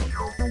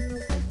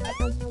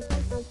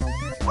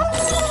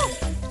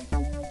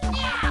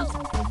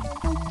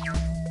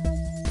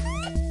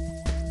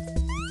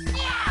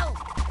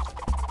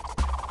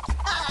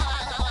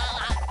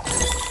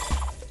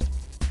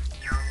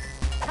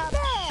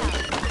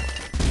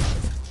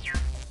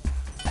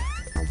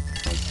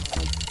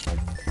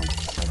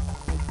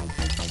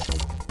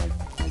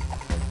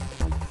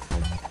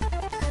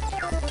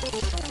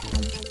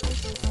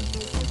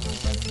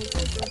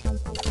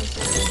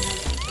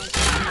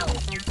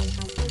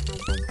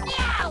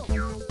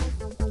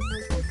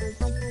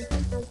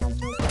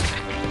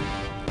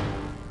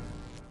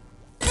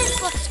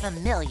 This looks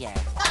familiar.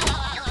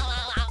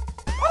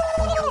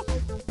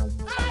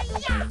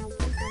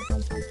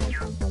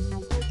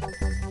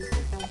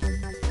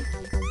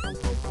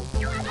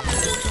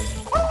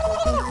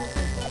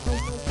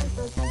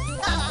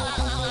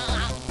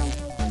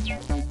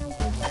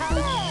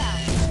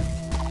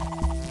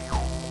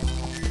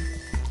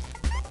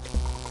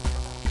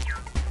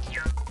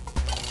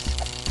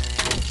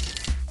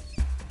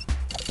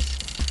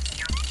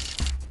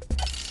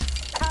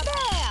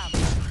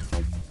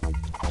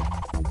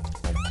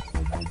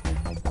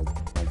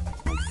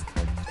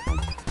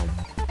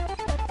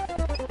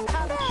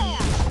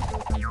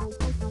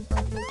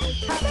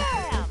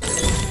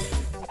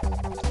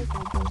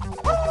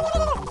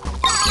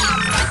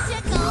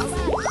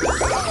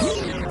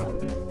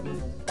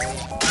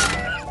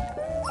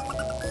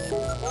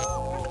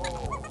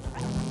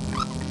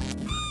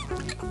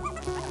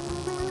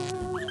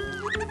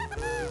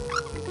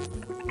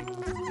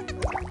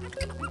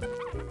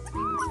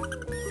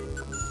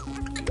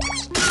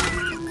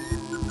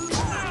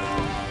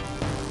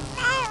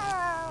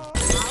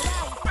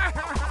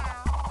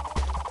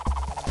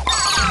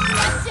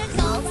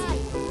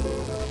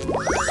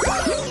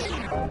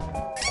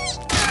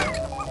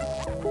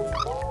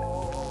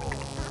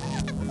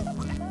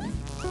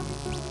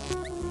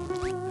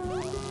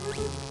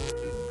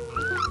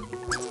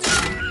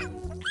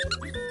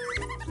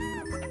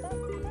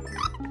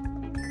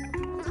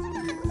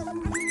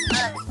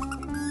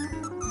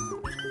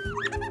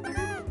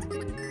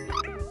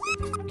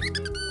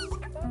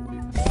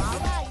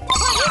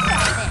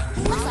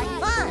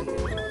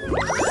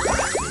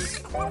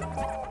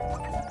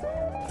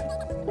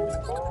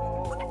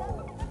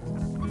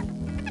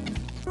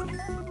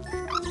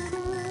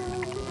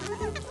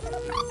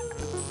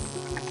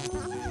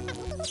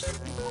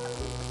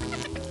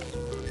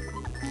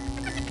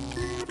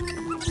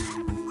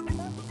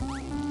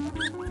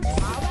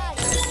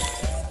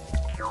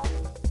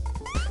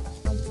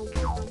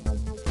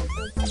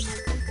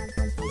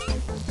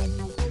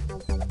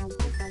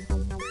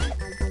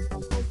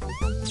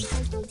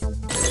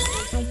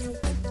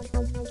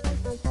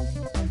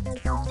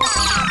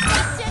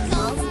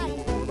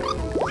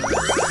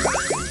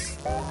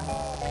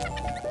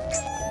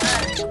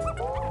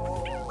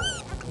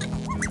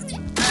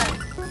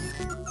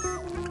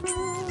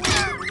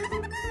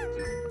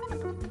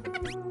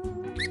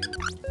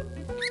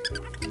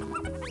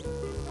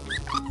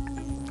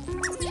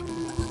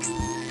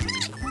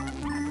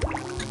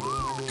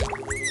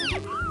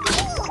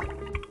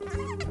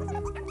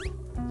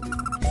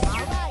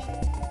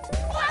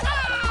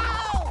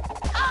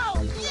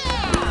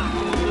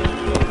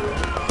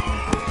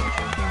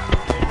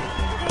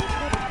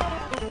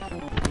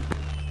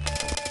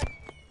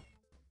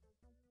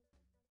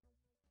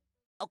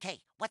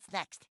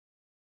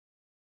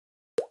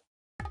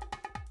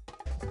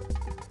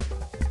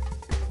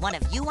 One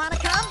of you wanna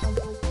come?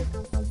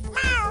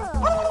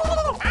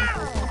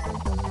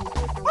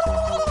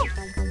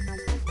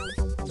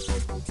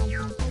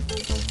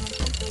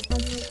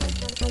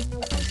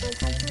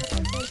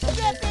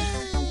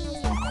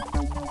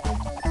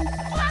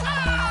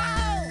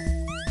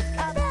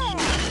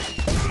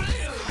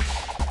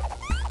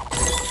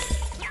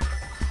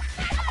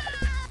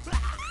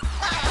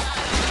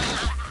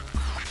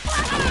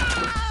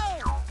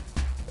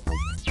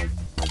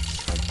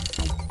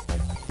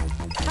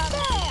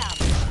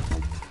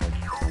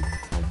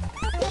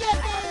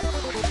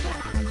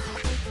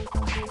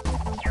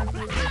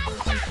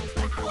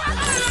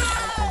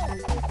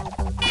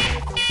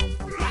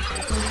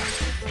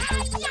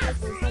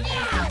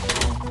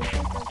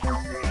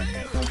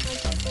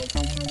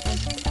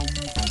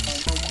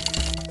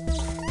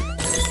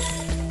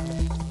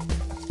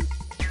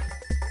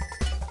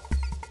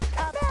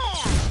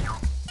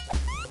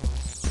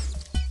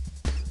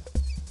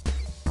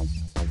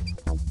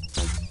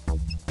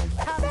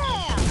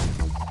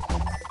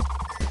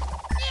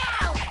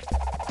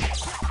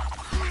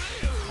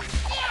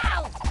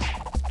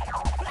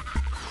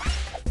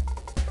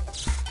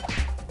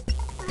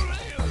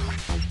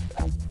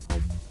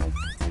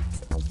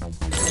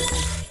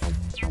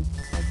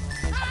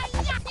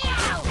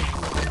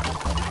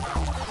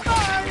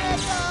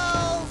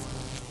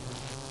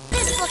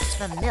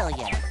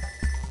 Familiar.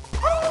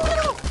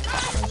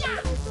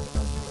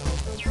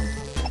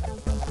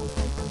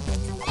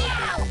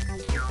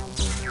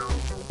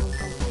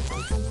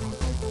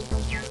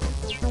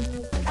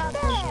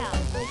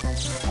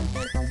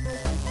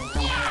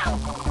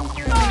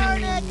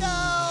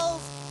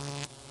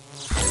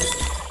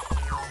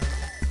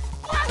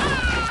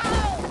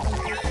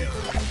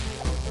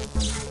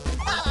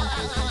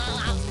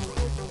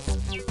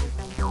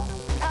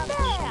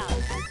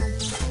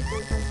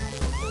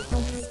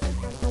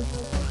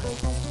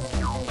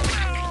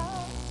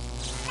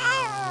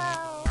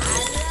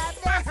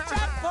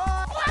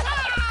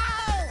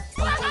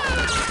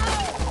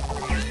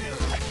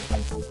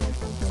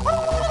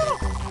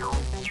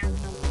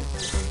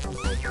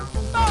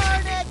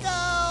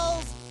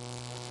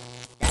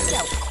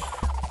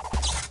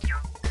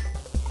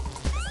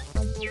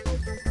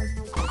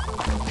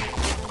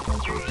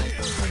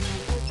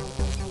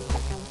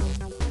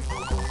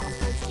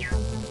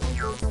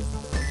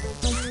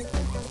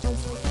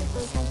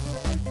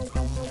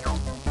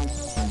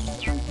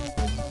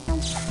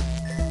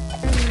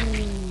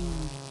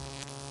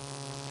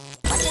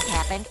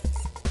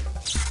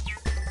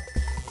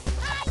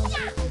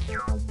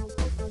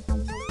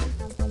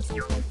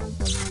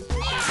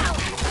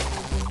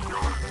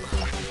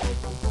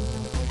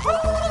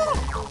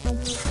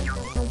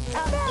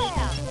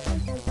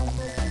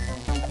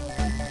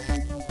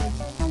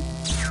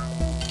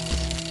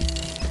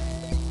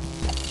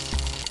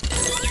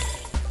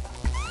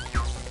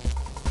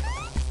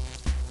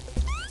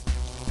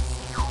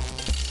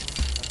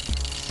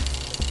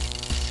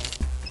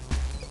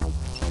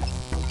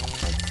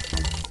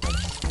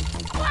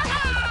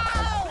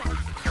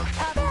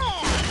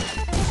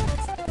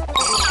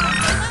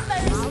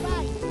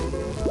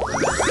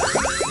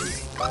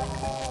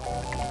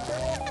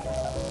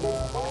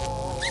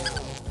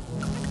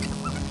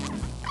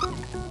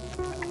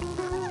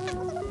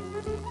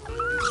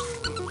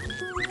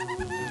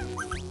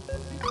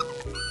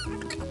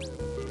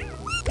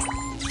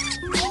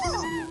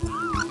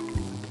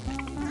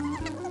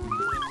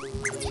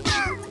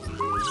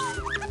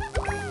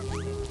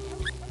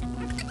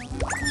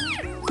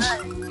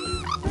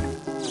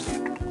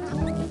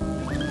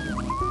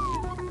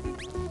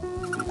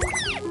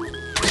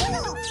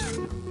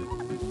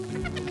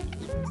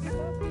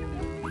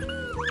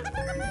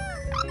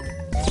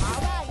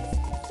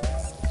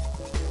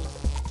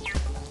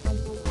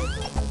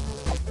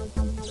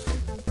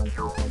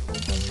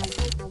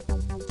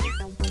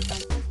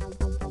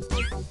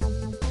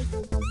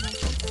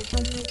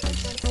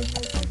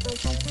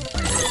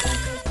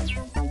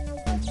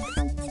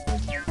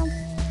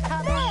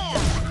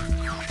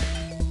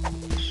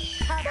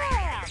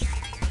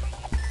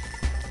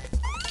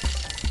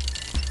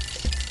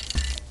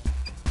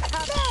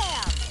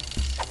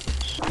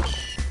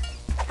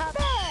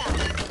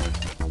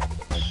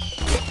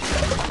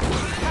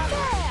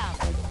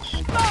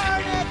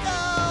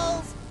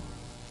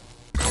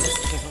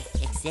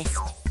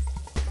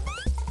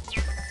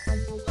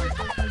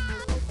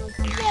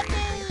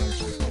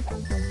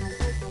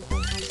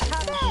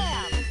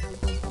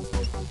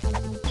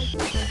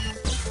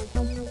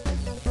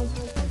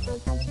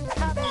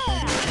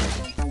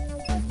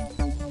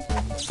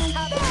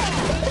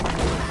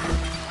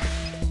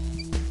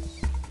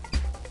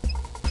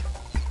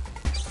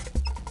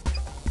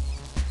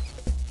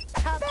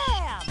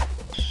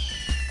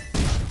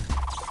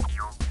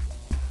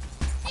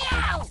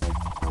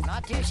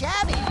 too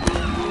shabby.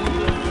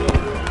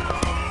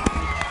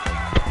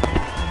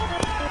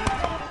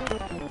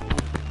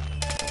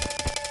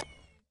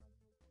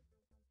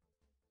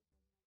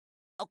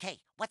 Okay,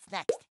 what's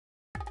next?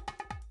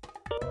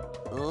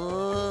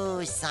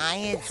 Ooh,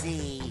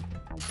 sciencey.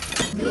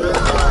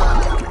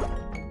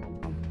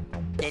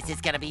 This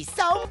is gonna be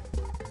so...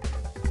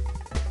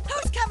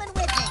 Who's coming with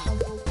me?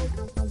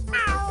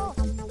 Ow!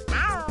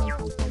 Ow!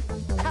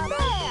 Come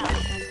here!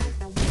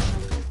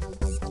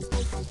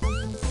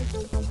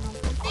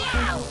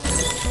 Ow!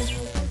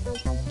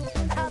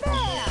 Come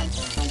here!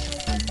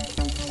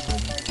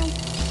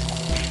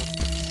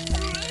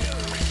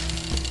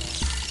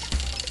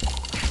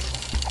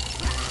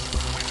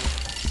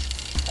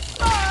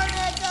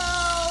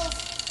 Barnacles!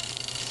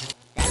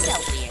 That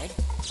felt weird.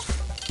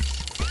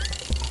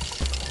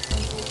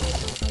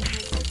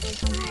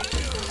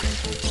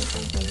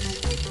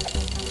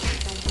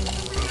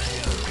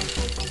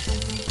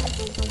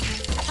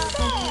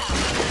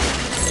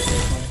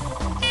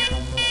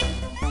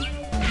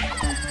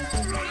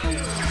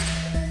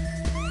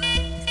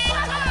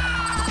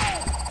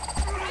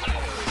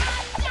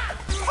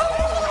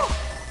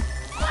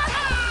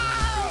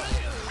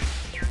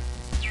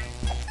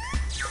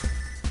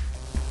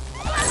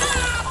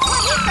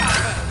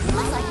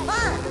 Looks like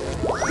fun.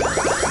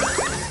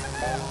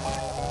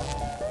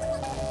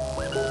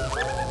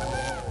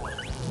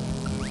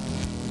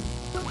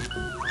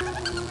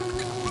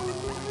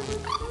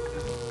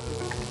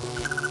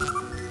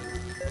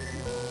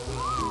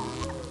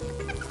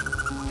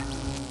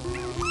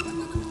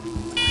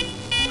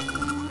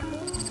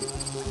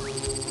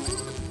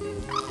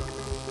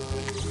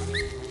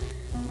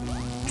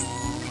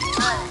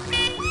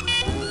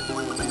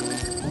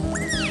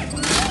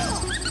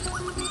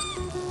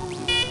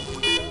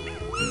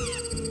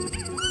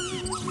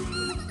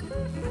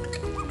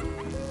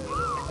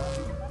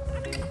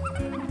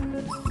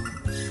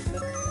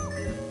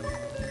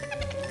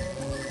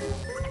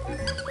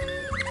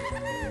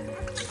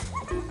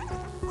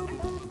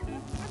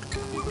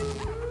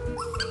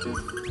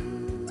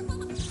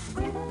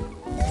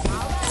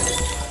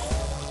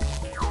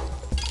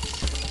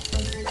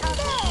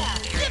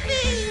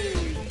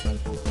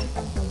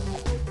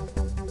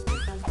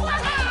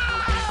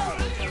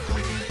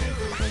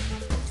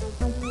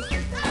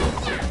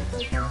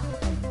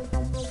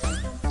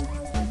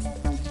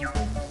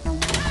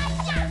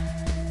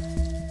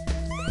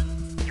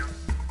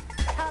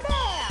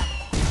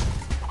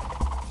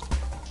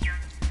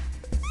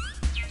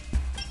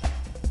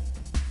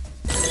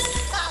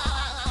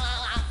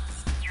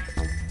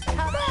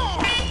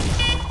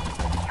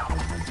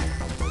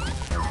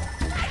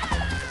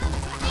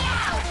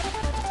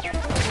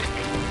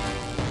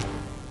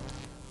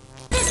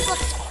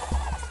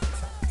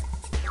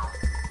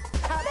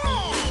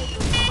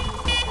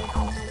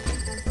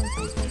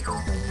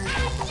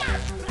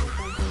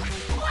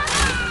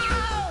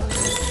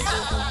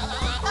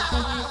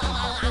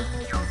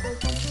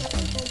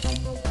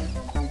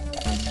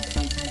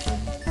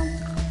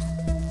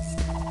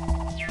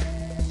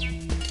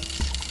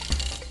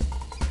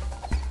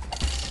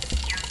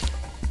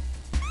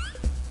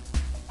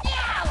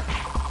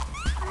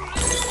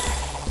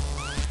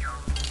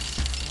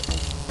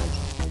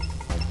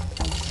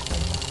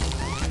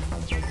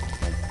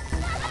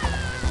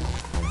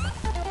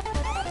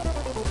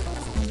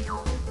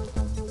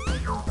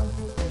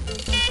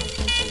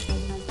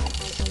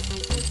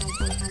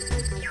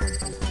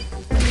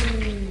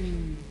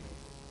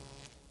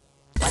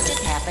 What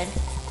just happened?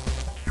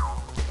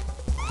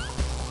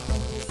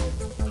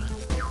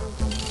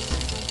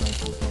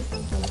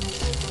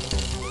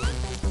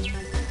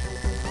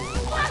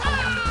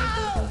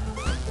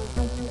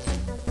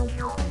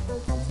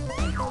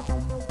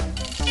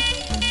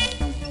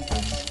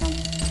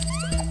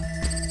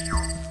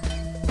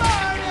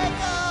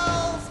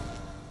 Barnacles!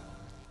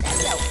 That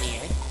felt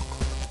weird.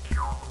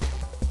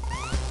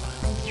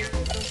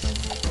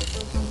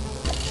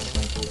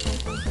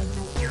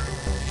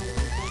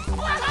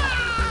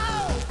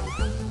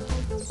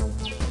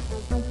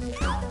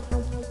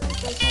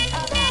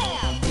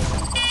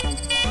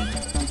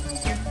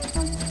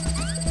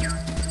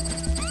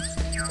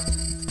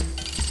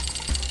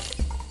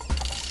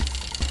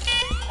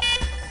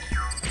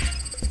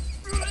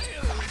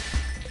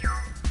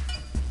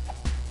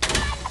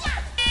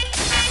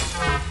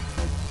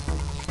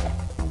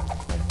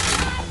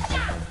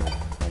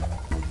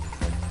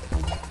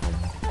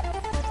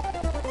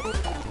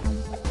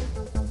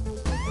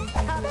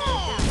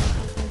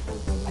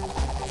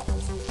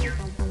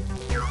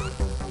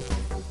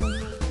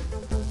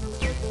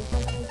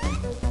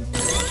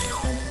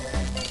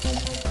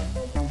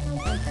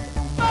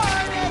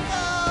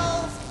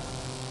 Barnacles!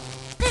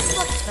 This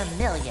looks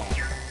familiar.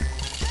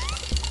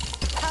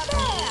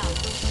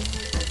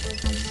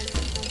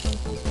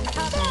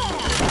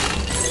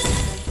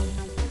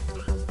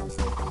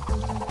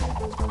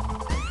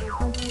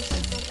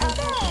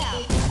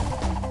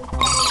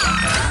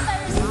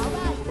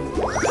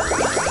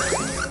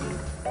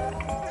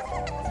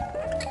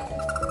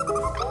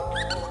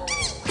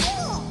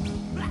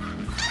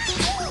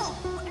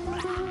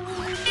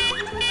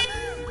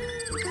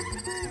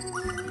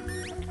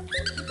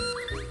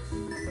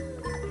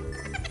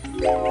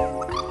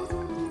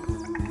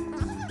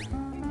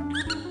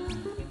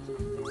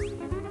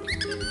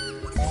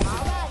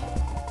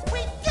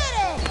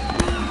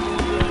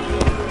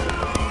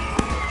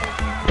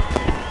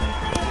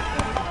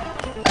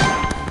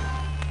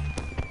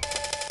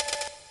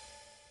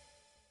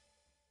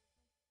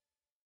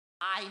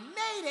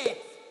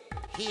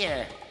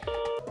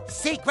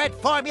 secret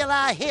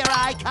formula, here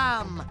I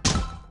come.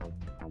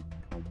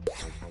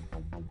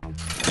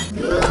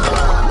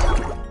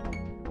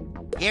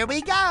 Here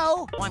we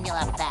go.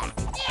 Formula fact.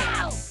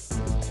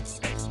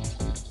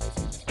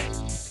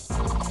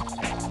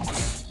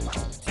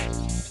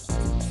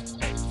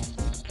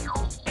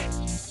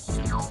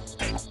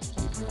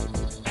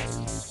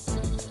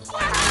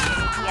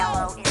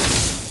 Yellow is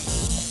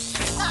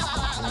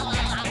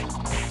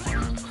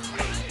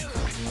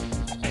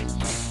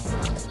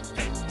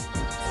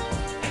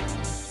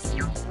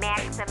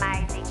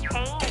maximizing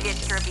pain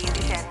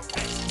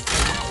distribution.